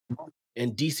 2014.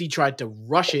 And DC tried to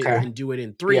rush it Okay. and do it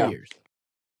in 3 Yeah. years.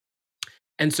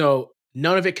 And so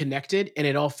none of it connected, and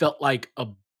it all felt like a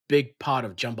big pot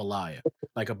of jambalaya,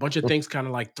 like a bunch of things kind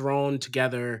of like thrown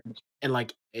together, and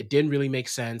like it didn't really make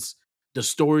sense. The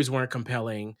stories weren't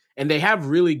compelling, and they have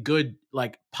really good,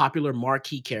 like popular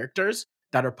marquee characters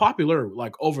that are popular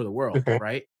like over the world, Okay.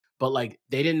 right? But like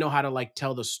they didn't know how to like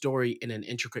tell the story in an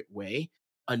intricate way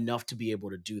enough to be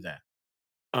able to do that.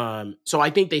 So I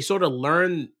think they sort of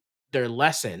learned their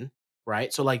lesson,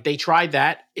 right? So like they tried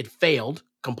that, it failed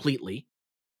completely,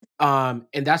 and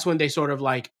that's when they sort of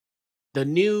like the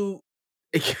new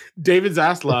David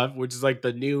Zaslav, which is like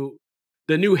the new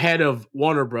head of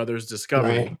Warner Brothers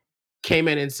Discovery, Right. came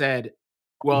in and said,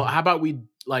 "Well, how about we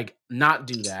like not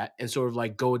do that and sort of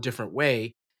like go a different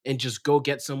way and just go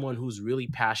get someone who's really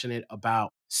passionate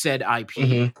about said IP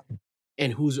Hmm.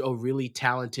 and who's a really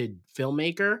talented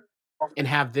filmmaker and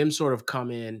have them sort of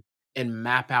come in and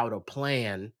map out a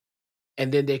plan,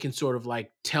 and then they can sort of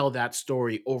like tell that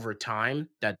story over time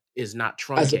that is not As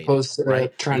truncated, opposed to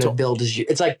right? trying And to so build as you,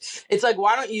 it's like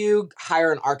why don't you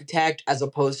hire an architect as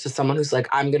opposed to someone who's like,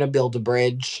 I'm gonna build a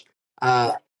bridge.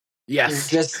 Uh, yes.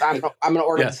 just I'm gonna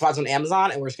order the Yes. spots on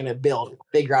Amazon and we're just gonna build,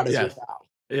 figure out as we Yes. go.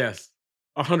 Yes.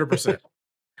 100%.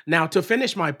 Now, to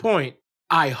finish my point,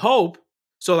 I hope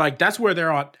so. Like that's where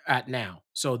they're at now.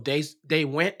 So they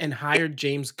went and hired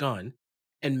James Gunn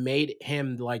and made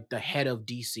him like the head of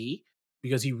DC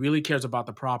because he really cares about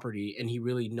the property and he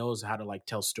really knows how to like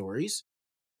tell stories.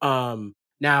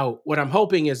 Now what I'm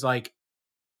hoping is like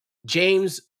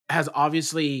James has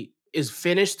obviously is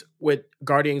finished with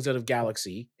Guardians of the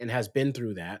Galaxy and has been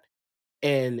through that,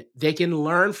 and they can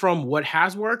learn from what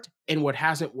has worked and what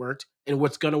hasn't worked and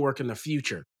what's going to work in the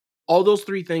future. All those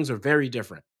three things are very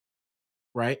different,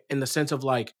 right? In the sense of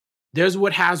like, there's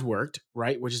what has worked,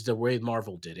 right? Which is the way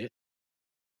Marvel did it.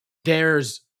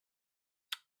 There's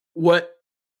what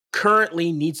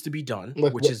currently needs to be done,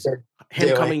 With which what is they're him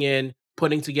doing. coming in,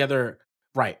 putting together,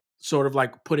 right, sort of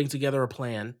like putting together a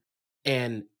plan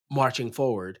and marching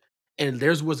forward. And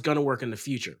there's what's going to work in the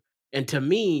future. And to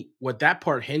me, what that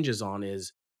part hinges on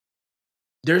is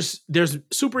there's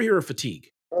superhero fatigue,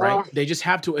 right? Oh, They just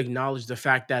have to acknowledge the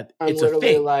fact that I'm it's a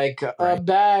literally thing, like, a right?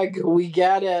 bag. We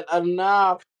get it.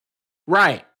 Enough.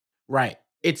 Right. Right.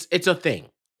 It's a thing.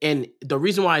 And the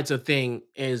reason why it's a thing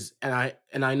is and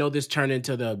I know this turned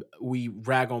into the we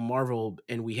rag on Marvel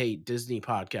and we hate Disney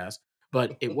podcast,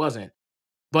 but it wasn't.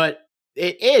 But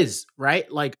it is, right?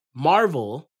 Like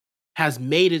Marvel has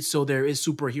made it so there is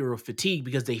superhero fatigue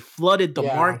because they flooded the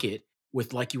Yeah. market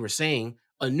with, like you were saying,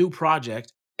 a new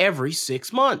project every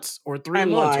 6 months or three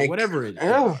I'm months or like, whatever it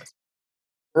ugh, was.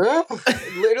 ugh.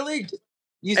 Literally,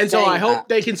 you And so I saying that hope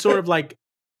they can sort of like,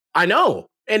 I know.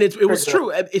 And it was trigger.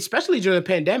 true, especially during the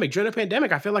pandemic. During the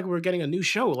pandemic, I feel like we were getting a new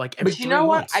show like every But you three know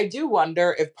what? months. I do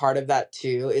wonder if part of that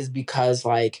too is because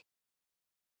like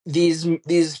these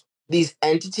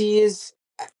entities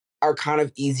are kind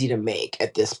of easy to make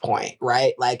at this point,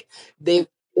 right? Like they've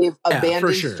Yeah, for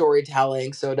abandoned sure.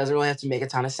 storytelling, so it doesn't really have to make a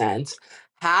ton of sense.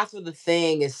 Half of the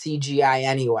thing is CGI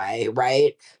anyway,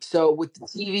 right? So with the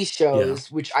TV Yeah.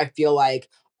 shows, which I feel like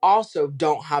also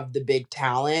don't have the big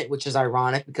talent, which is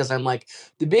ironic because I'm like,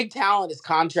 the big talent is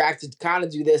contracted to kind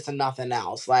of do this and nothing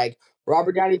else. Like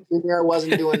Robert Downey Jr.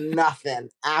 wasn't doing nothing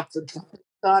after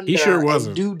He sure Thunder and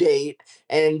wasn't. Due Date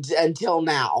and until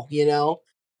now, you know?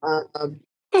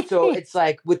 So it's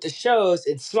like with the shows,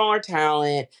 it's smaller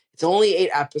talent. It's only 8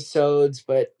 episodes,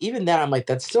 but even then, I'm like,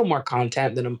 that's still more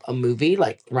content than a movie,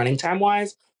 like running time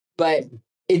wise. But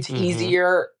it's Mhm.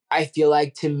 easier, I feel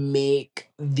like, to make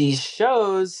these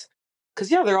shows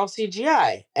because, yeah, they're all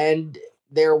CGI and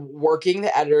they're working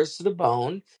the editors to the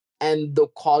bone, and the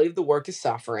quality of the work is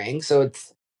suffering. So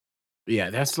it's,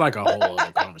 Yeah, that's like a whole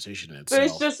other conversation in but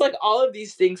it's itself. just like all of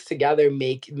these things together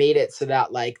made it so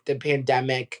that like the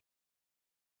pandemic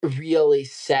really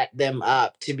set them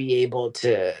up to be able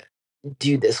to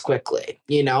do this quickly,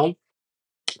 you know?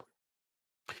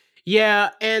 Yeah,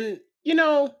 and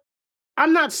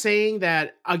I'm not saying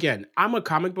that again, I'm a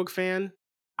comic book fan.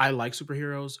 I like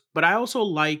superheroes, but I also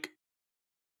like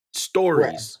Right.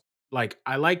 stories. Like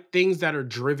I like things that are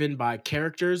driven by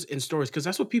characters and stories because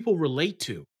that's what people relate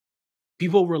to.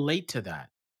 People relate to that.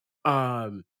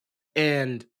 Um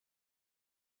and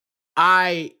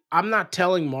I'm not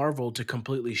telling Marvel to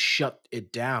completely shut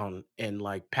it down and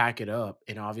like pack it up,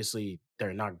 and obviously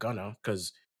they're not gonna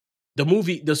cuz the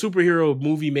superhero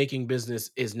movie making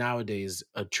business is nowadays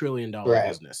a $1 trillion Right.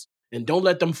 business. And don't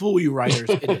let them fool you, writers.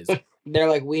 It is. They're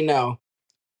like, we know.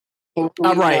 All We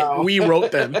right, know. we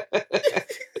wrote them.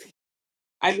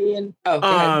 I mean, oh, go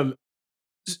ahead. Um,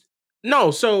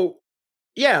 no, so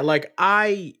yeah, like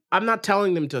I'm not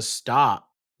telling them to stop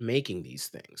making these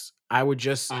things. I would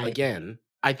just I again,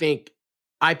 I think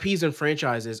IPs and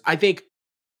franchises. I think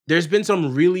there's been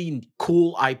some really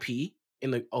cool IP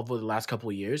in the over the last couple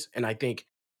of years, and I think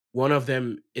one of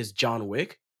them is John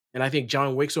Wick. And I think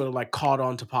John Wick sort of like caught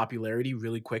on to popularity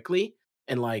really quickly,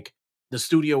 and like the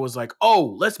studio was like,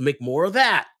 "Oh, let's make more of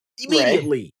that right.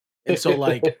 immediately." And so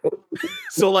like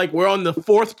we're on the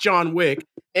fourth John Wick,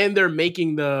 and they're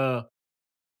making the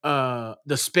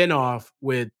spin-off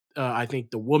with I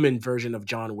think the woman version of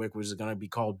John Wick, which is gonna be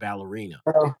called Ballerina.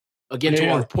 Oh, Again, to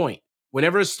our yeah. point,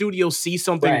 whenever a studio sees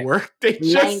something Right. work, they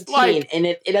just 19, like, and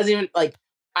it doesn't even like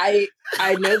I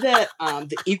know that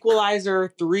the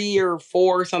Equalizer 3 or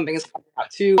 4 or something is coming out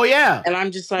too. oh yeah, And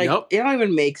I'm just like, yep, it don't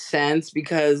even make sense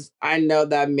because I know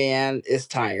that man is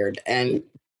tired and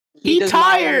he he does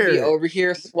not want to be tired. over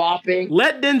here swapping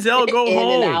Let Denzel go in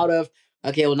and home, out of,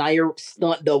 okay, well now your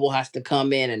stunt double has to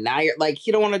come in and now you're like,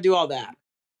 he don't want to do all that.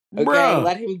 Okay, bruh.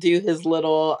 let him do his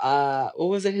little what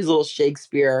was it? His little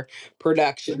Shakespeare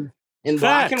production in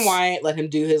black and Facts. white. Let him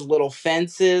do his little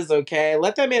fences, okay?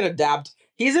 Let that man adapt.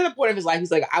 He's at a point of his life. He's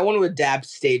like, I want to adapt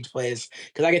stage plays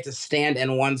because I get to stand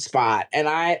in one spot. And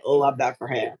I love that for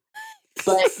him.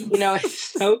 But it's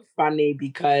so funny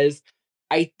because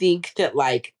I think that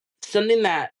like something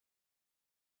that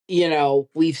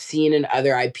we've seen in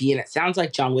other IP, and it sounds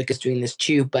like John Wick is doing this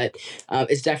too, but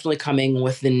it's definitely coming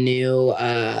with the new,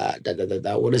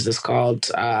 what is this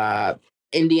called?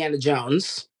 Indiana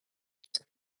Jones.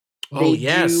 Oh They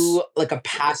yes. do like a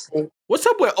passing. What's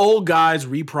up with old guys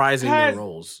reprising their Because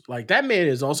roles? Like that man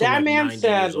is also that like man 90 years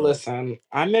said, old. listen,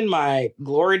 I'm in my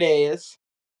glory days.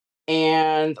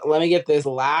 And let me get this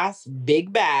last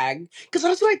big bag. Because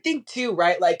that's what I think too,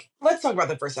 right? Like, let's talk about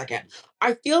that for a second.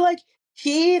 I feel like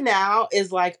he now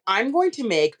is like, I'm going to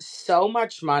make so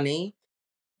much money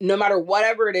no matter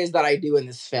whatever it is that I do in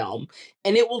this film.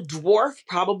 And it will dwarf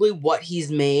probably what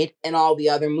he's made in all the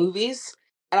other movies.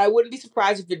 And I wouldn't be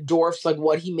surprised if it dwarfs like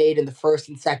what he made in the first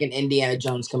and second Indiana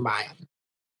Jones combined.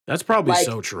 That's probably Like,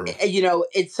 so true.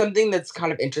 it's something that's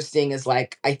kind of interesting is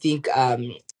like, I think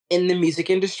in the music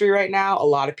industry right now, a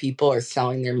lot of people are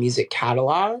selling their music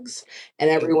catalogs. And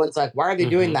everyone's like, why are they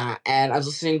doing Hmm. that? And I was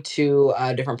listening to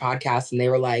a different podcast and they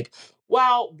were like,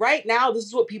 well, right now, this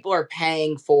is what people are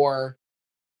paying for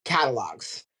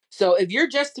catalogs. So if you're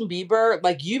Justin Bieber,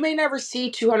 like you may never see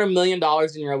 $200 million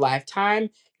in your lifetime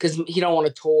because he don't want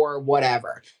to tour,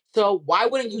 whatever. So why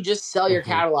wouldn't you just sell your Hmm.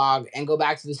 catalog and go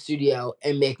back to the studio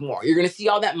and make more? You're gonna see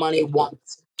all that money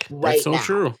once That's right so now,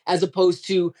 true. as opposed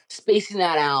to spacing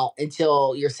that out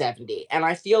until you're 70. And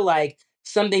I feel like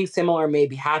something similar may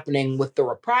be happening with the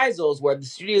reprisals where the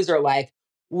studios are like,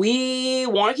 we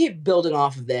want to keep building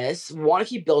off of this, want to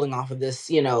keep building off of this,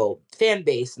 fan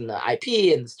base and the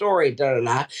IP and the story, da da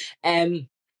da. And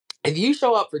if you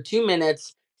show up for 2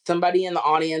 minutes, somebody in the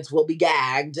audience will be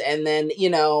gagged, and then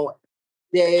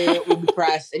they will be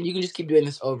pressed, and you can just keep doing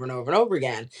this over and over and over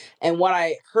again. And what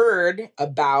I heard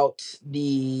about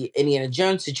the Indiana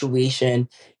Jones situation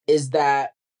is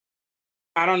that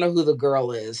I don't know who the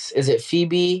girl is. Is it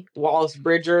Phoebe Wallace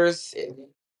Bridgers?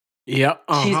 Yep.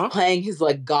 She's Uh-huh. playing his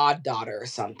like goddaughter or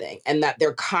something, and that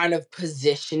they're kind of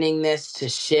positioning this to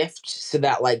shift so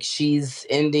that like she's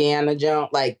Indiana Jones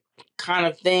like kind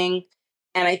of thing.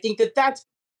 And I think that that's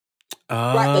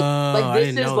right, Oh, I this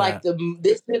didn't is know like that.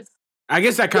 this is I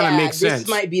guess that kind of yeah, makes this sense.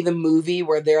 might be the movie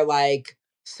where they're like,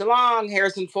 so long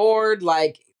Harrison Ford,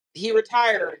 like he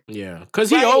retired. Yeah, because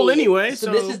he old Right. anyway. So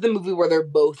this is So the movie where they're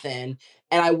both in,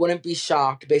 and I wouldn't be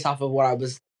shocked based off of what I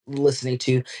was listening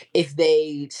to if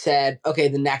they said, okay,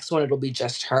 the next one it'll be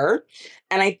just her.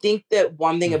 And I think that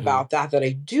one thing hmm. about that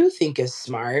I do think is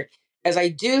smart is I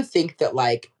do think that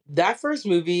like that first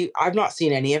movie, I've not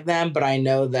seen any of them, but I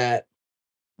know that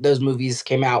those movies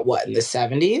came out what in the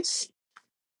 70s.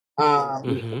 Hmm.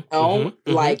 Hmm.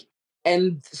 Hmm. Like,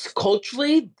 and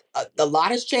culturally, a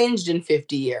lot has changed in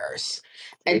 50 years.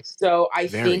 And so I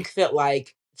Very. think that,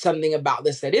 like, something about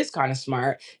this that is kind of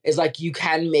smart is like you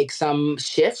can make some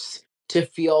shifts to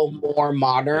feel more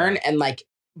modern Yeah. and like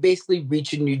basically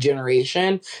reach a new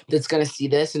generation that's going to see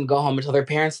this and go home and tell their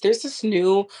parents there's this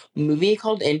new movie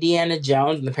called Indiana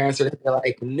Jones, and the parents are going to be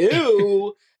like,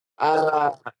 new.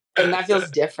 Uh, and that feels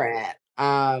different.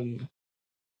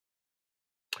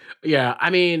 Yeah, I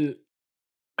mean,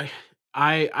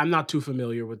 I'm not too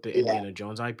familiar with the Yeah. Indiana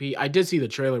Jones IP. I did see the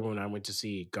trailer when I went to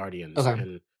see Guardians, Okay.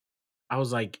 and I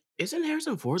was like, "Isn't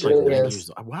Harrison Ford like Sure 90 is.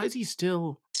 years old? Why is he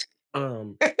still?"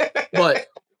 Um, but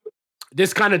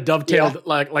this kind of Yeah. dovetailed,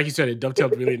 like you said, it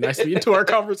dovetailed really nicely into our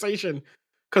conversation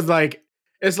because, like,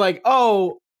 it's like,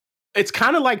 oh, it's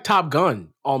kind of like Top Gun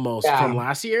almost from Yeah.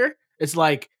 last year. It's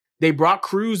like they brought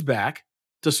Cruise back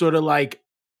to sort of like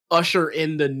usher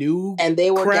in the new And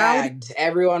they were crowd. gagged.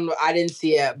 Everyone, I didn't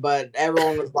see it, but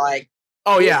everyone was like,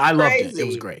 Oh this yeah, is I loved it. It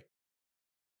was crazy. great.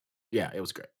 Yeah, it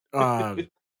was great.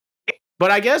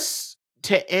 But I guess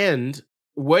to end,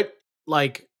 what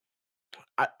like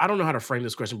I don't know how to frame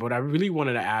this question, but I really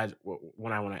wanted to add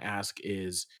what I want to ask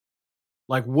is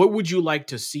like, what would you like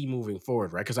to see moving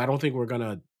forward, right? Because I don't think we're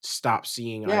gonna stop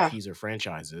seeing Yeah. IPs or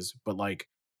franchises, but like,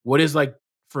 what is like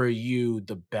for you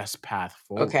the best path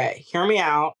forward? Okay. Hear me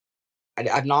out.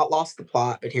 I've not lost the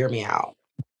plot, but hear me out.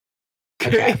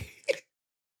 Okay. Okay.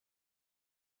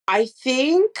 I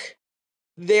think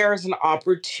there's an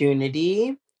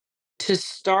opportunity to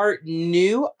start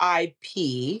new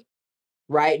IP,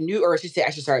 right? New, or I should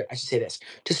say this,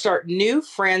 to start new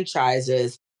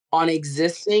franchises on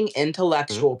existing Mhm,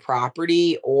 intellectual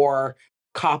property or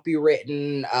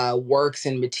copywritten works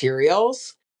and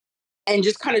materials, and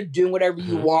just kind of doing whatever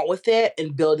you mhm, want with it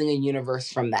and building a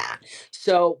universe from that.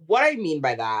 So, what I mean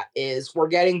by that is we're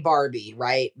getting Barbie,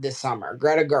 right, this summer,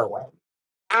 Greta Gerwig.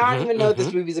 I don't mhm, even know what this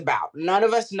mhm. movie's about. None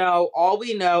of us know. All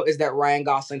we know is that Ryan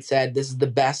Gosling said this is the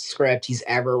best script he's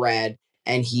ever read.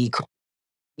 And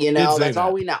Did say that's all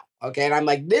that. we know. Okay. And I'm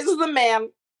like, this is the man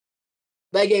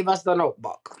that gave us the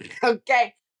notebook.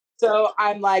 Okay. So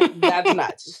I'm like, that's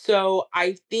nuts. So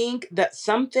I think that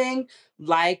something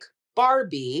like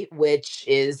Barbie, which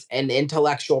is an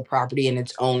intellectual property in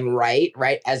its own right,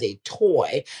 right, as a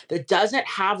toy that doesn't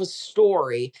have a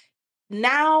story,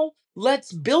 now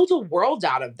let's build a world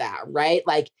out of that, right?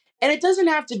 Like, and it doesn't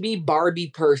have to be Barbie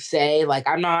per se. Like,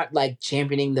 I'm not like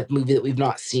championing the movie that we've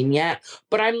not seen yet,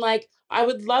 but I'm like, I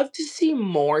would love to see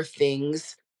more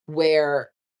things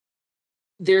where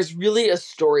there's really a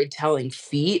storytelling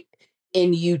feat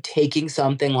in you taking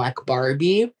something like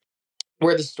Barbie,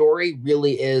 where the story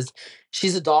really is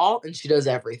she's a doll and she does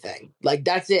everything. Like,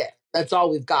 that's it. That's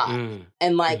all we've got. Mm,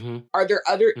 And like, mhm, are there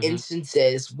other mhm.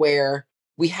 instances where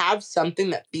we have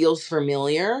something that feels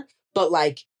familiar, but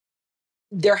like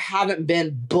there haven't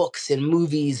been books and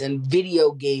movies and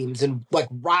video games and like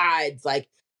rides, like,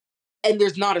 and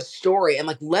there's not a story, and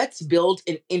like let's build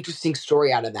an interesting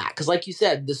story out of that, because like you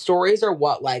said, the stories are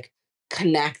what like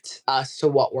connect us to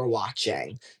what we're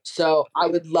watching. So I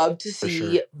would love to For see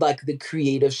sure. like the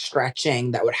creative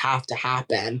stretching that would have to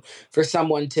happen for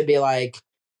someone to be like,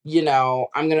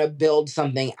 I'm gonna build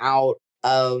something out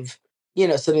of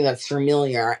something that's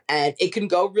familiar, and it can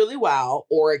go really well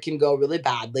or it can go really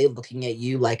badly, looking at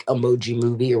you like Emoji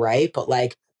Movie, right? But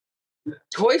like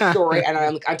Toy Story, and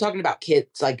I'm talking about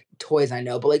kids, like, toys I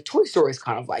know, but, like, Toy Story is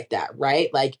kind of like that,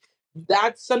 right? Like,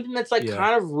 that's something that's, like, Yeah.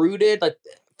 kind of rooted, like,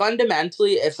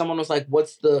 fundamentally, if someone was like,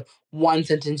 "What's the one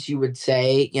sentence you would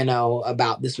say,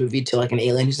 about this movie to, like, an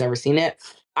alien who's never seen it?"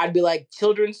 I'd be like,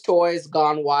 "Children's toys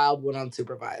gone wild when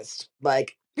unsupervised."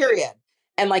 Like, period.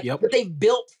 And, like, Yep. but they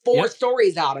built 4 Yep.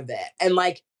 stories out of it, and,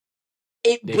 like,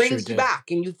 it They sure brings you did.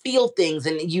 back and you feel things,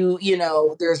 and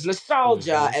there's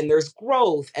nostalgia Mhm. and there's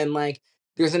growth and like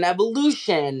there's an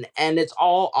evolution, and it's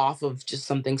all off of just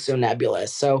something so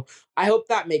nebulous. So I hope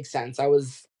that makes sense. I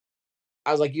was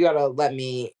like, you gotta let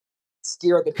me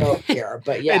steer the boat here.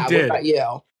 But It yeah, what did. about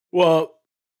you? Well,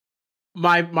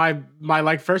 my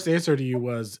like first answer to you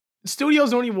was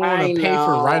studios don't even want to I pay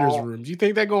for writers' know. rooms. You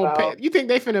think they're gonna pay? Well, You think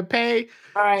they finna pay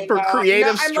I for know. No,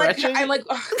 creative I'm stretching? like,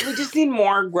 ugh, we just need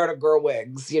more Greta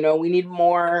Gerwigs. We need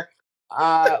more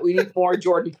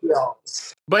Jordan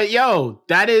Peele's. But yo,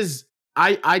 that is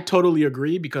I totally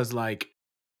agree because like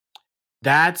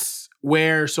that's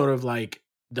where sort of like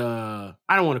the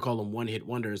I don't want to call them one hit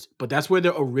wonders, but that's where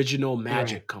the original Right.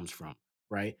 magic comes from,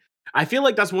 right? I feel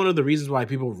like that's one of the reasons why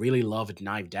people really loved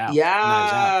Knives Out,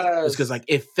 is because Yes. like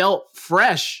it felt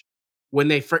fresh when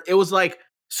they first. It was like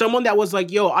someone that was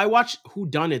like, "Yo, I watch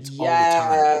whodunits all the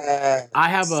time. Yes.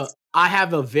 I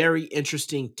have a very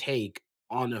interesting take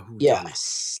on a whodunit,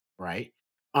 Yes. right?"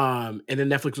 And then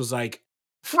Netflix was like,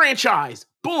 "Franchise,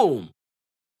 boom,"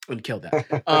 and killed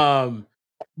that.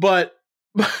 But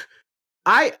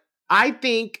I I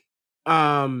think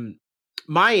um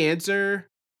my answer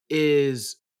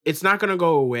is it's not gonna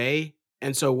go away.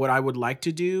 And so what I would like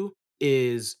to do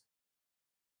is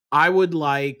I would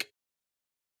like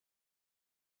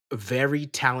very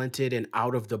talented and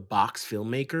out of the box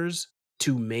filmmakers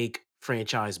to make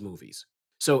franchise movies.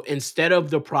 So instead of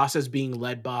the process being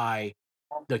led by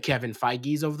the Kevin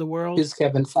Feige's of the world, Who's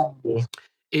Kevin Feige?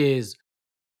 is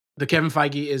the Kevin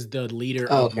Feige is the leader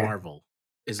Oh, of okay. Marvel,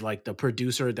 is like the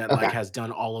producer that like Okay. has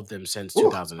done all of them since Ooh,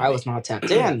 I was 2008. not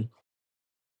tapped in.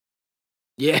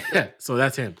 Yeah, so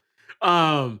that's him.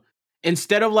 Um,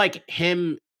 Instead of like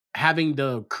him having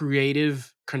the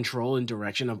creative control and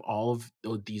direction of all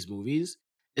of these movies,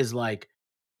 is like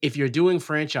if you're doing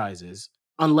franchises,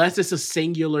 unless it's a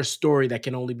singular story that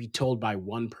can only be told by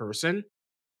one person,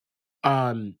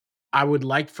 um, I would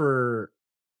like for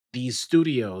these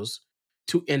studios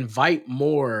to invite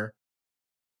more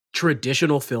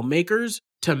traditional filmmakers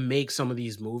to make some of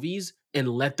these movies and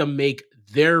let them make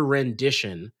their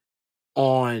rendition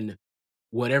on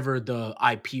whatever the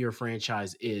IP or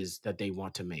franchise is that they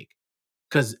want to make.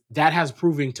 Cause that has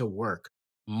proven to work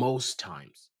most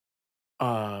times.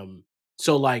 Um,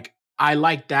 so like I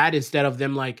like that instead of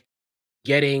them like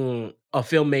getting a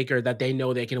filmmaker that they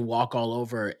know they can walk all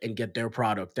over and get their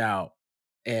product out.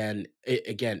 And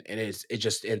again, it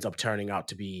just ends up turning out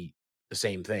to be the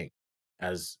same thing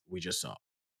as we just saw.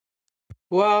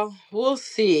 Well, we'll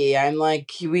see. I'm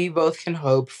like, we both can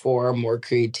hope for more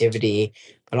creativity,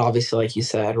 but obviously, like you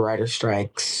said, writer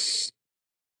strikes.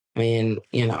 I mean,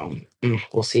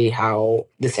 we'll see how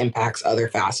this impacts other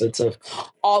facets of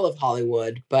all of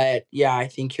Hollywood. But yeah, I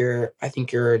think you're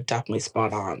definitely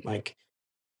spot on. Like,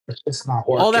 it's just not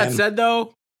All that working. said,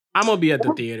 though, I'm gonna be at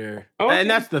the theater, and Okay,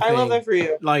 that's the I love thing. that for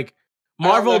you. Like I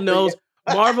love Marvel that for you. knows,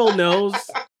 Marvel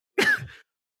knows,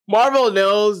 Marvel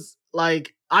knows.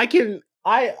 Like I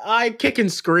kick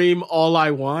and scream all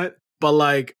I want, but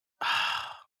like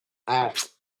I,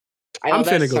 I I'm love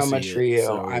that finna go so see much for it. you.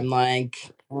 So I'm like,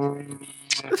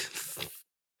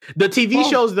 the TV well,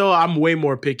 shows, though, I'm way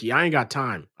more picky. I ain't got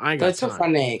time. I ain't got that's so time.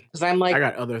 funny because I'm I like,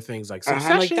 got other things like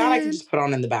I'm like that I can Succession. just put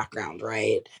on in the background,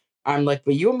 right? I'm like,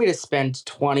 but you want me to spend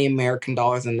 20 American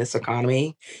dollars in this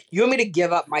economy? You want me to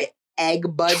give up my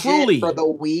egg budget for Truly, the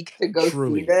week to go see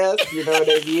truly. this? You know what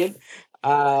I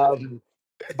mean?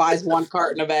 Buys one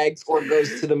carton of eggs or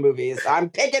goes to the movies. I'm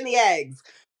picking the eggs.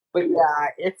 But yeah,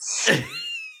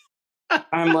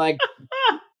 I'm like,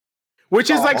 Which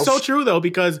is like so balls. true though,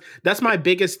 because that's my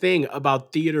biggest thing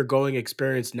about theater going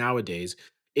experience nowadays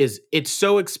is it's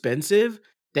so expensive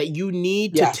that you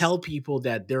need to Yes, tell people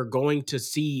that they're going to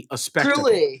see a spectacle.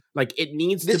 truly. Like it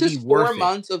needs to This be is 4 worth it.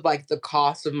 months of like the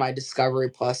cost of my Discovery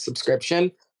Plus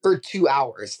subscription for 2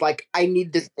 hours. Like, I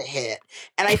need this to hit.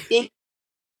 And I think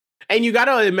And you got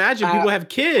to imagine uh, people have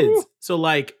kids. So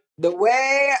like the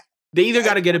way they either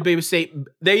got I, to get a babysitter,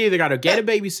 they either got to get a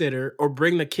babysitter or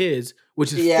bring the kids,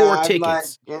 which is yeah, four I'm like,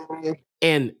 tickets.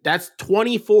 And that's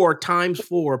 24 times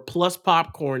 4 plus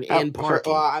popcorn and well,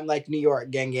 parking. I'm like New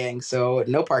York gang gang, so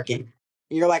no parking.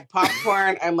 You're like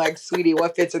popcorn. I'm like, sweetie,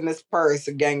 what fits in this purse,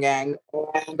 gang gang?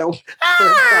 And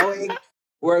we're going.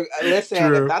 We're listen.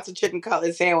 If True. that's a chicken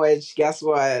cutlet sandwich, guess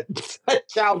what?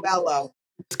 Ciao bello,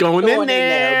 It's going in going in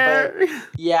there. But there.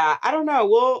 yeah, I don't know.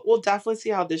 We'll definitely see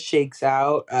how this shakes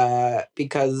out.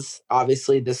 Because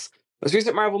obviously this most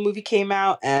recent Marvel movie came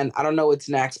out, and I don't know what's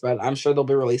next, but I'm sure they'll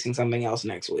be releasing something else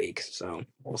next week. So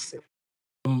we'll see.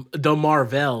 The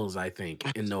Marvels, I think,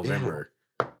 in Yeah, November.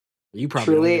 You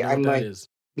probably don't even truly, know what I'm that like, is.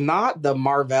 not the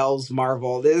Marvels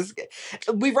Marvel. This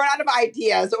we've run out of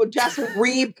ideas. So just And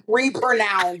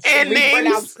repronounce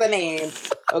names. the name.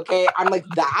 Okay, I'm like,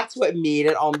 that's what made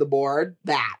it on the board.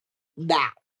 That.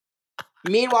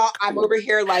 Meanwhile, I'm over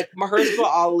here like Mahershala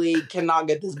Ali cannot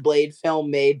get this Blade film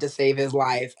made to save his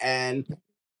life, and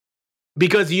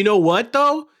Because you know what,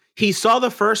 though? He saw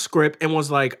the first script and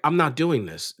was like, I'm not doing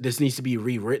this. This needs to be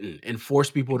rewritten and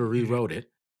forced people to rewrote it.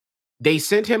 They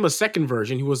sent him a second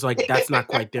version. He was like, that's not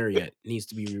quite there yet. It needs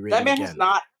to be that rewritten man has again.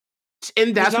 not. And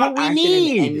He's that's not what we acted in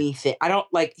need. anything. I don't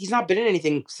like. He's not been in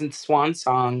anything since Swan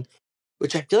Song,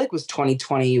 which I feel like was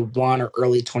 2021 or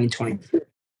early 2020.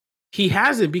 He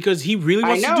hasn't because he really I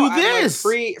wants to know. do I'm like, this.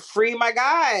 free my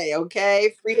guy.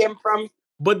 Okay, free him from.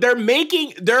 But they're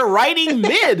writing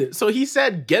mid. So he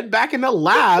said, get back in the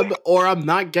lab or I'm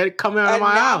not coming out of And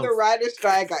my now the house. writer's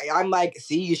strike. I'm like,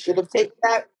 see, you should have taken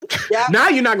that. Yep. Now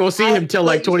you're not going to see him till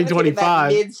like You should have taken that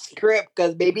 2025. mid script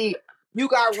because baby, you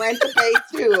got rent to pay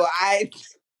too.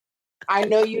 I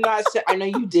know you not. I know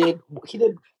you did. He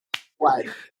did what?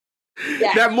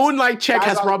 Yes, That Moonlight check that's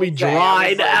has what I was probably gonna say. I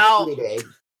was dried like, out. sweetie,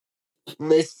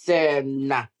 listen,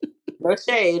 no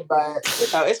shade, but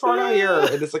it's far out here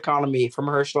in this economy from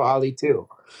Herschel Ali too.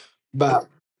 But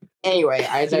anyway,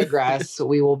 I digress.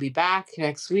 We will be back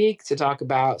next week to talk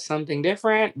about something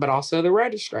different, but also the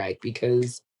writer strike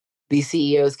because these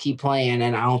CEOs keep playing,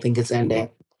 and I don't think it's ending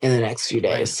in the next few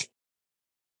Man. days.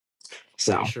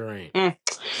 So, They sure ain't.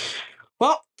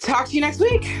 Well, talk to you next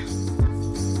week.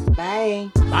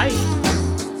 Bye. Bye.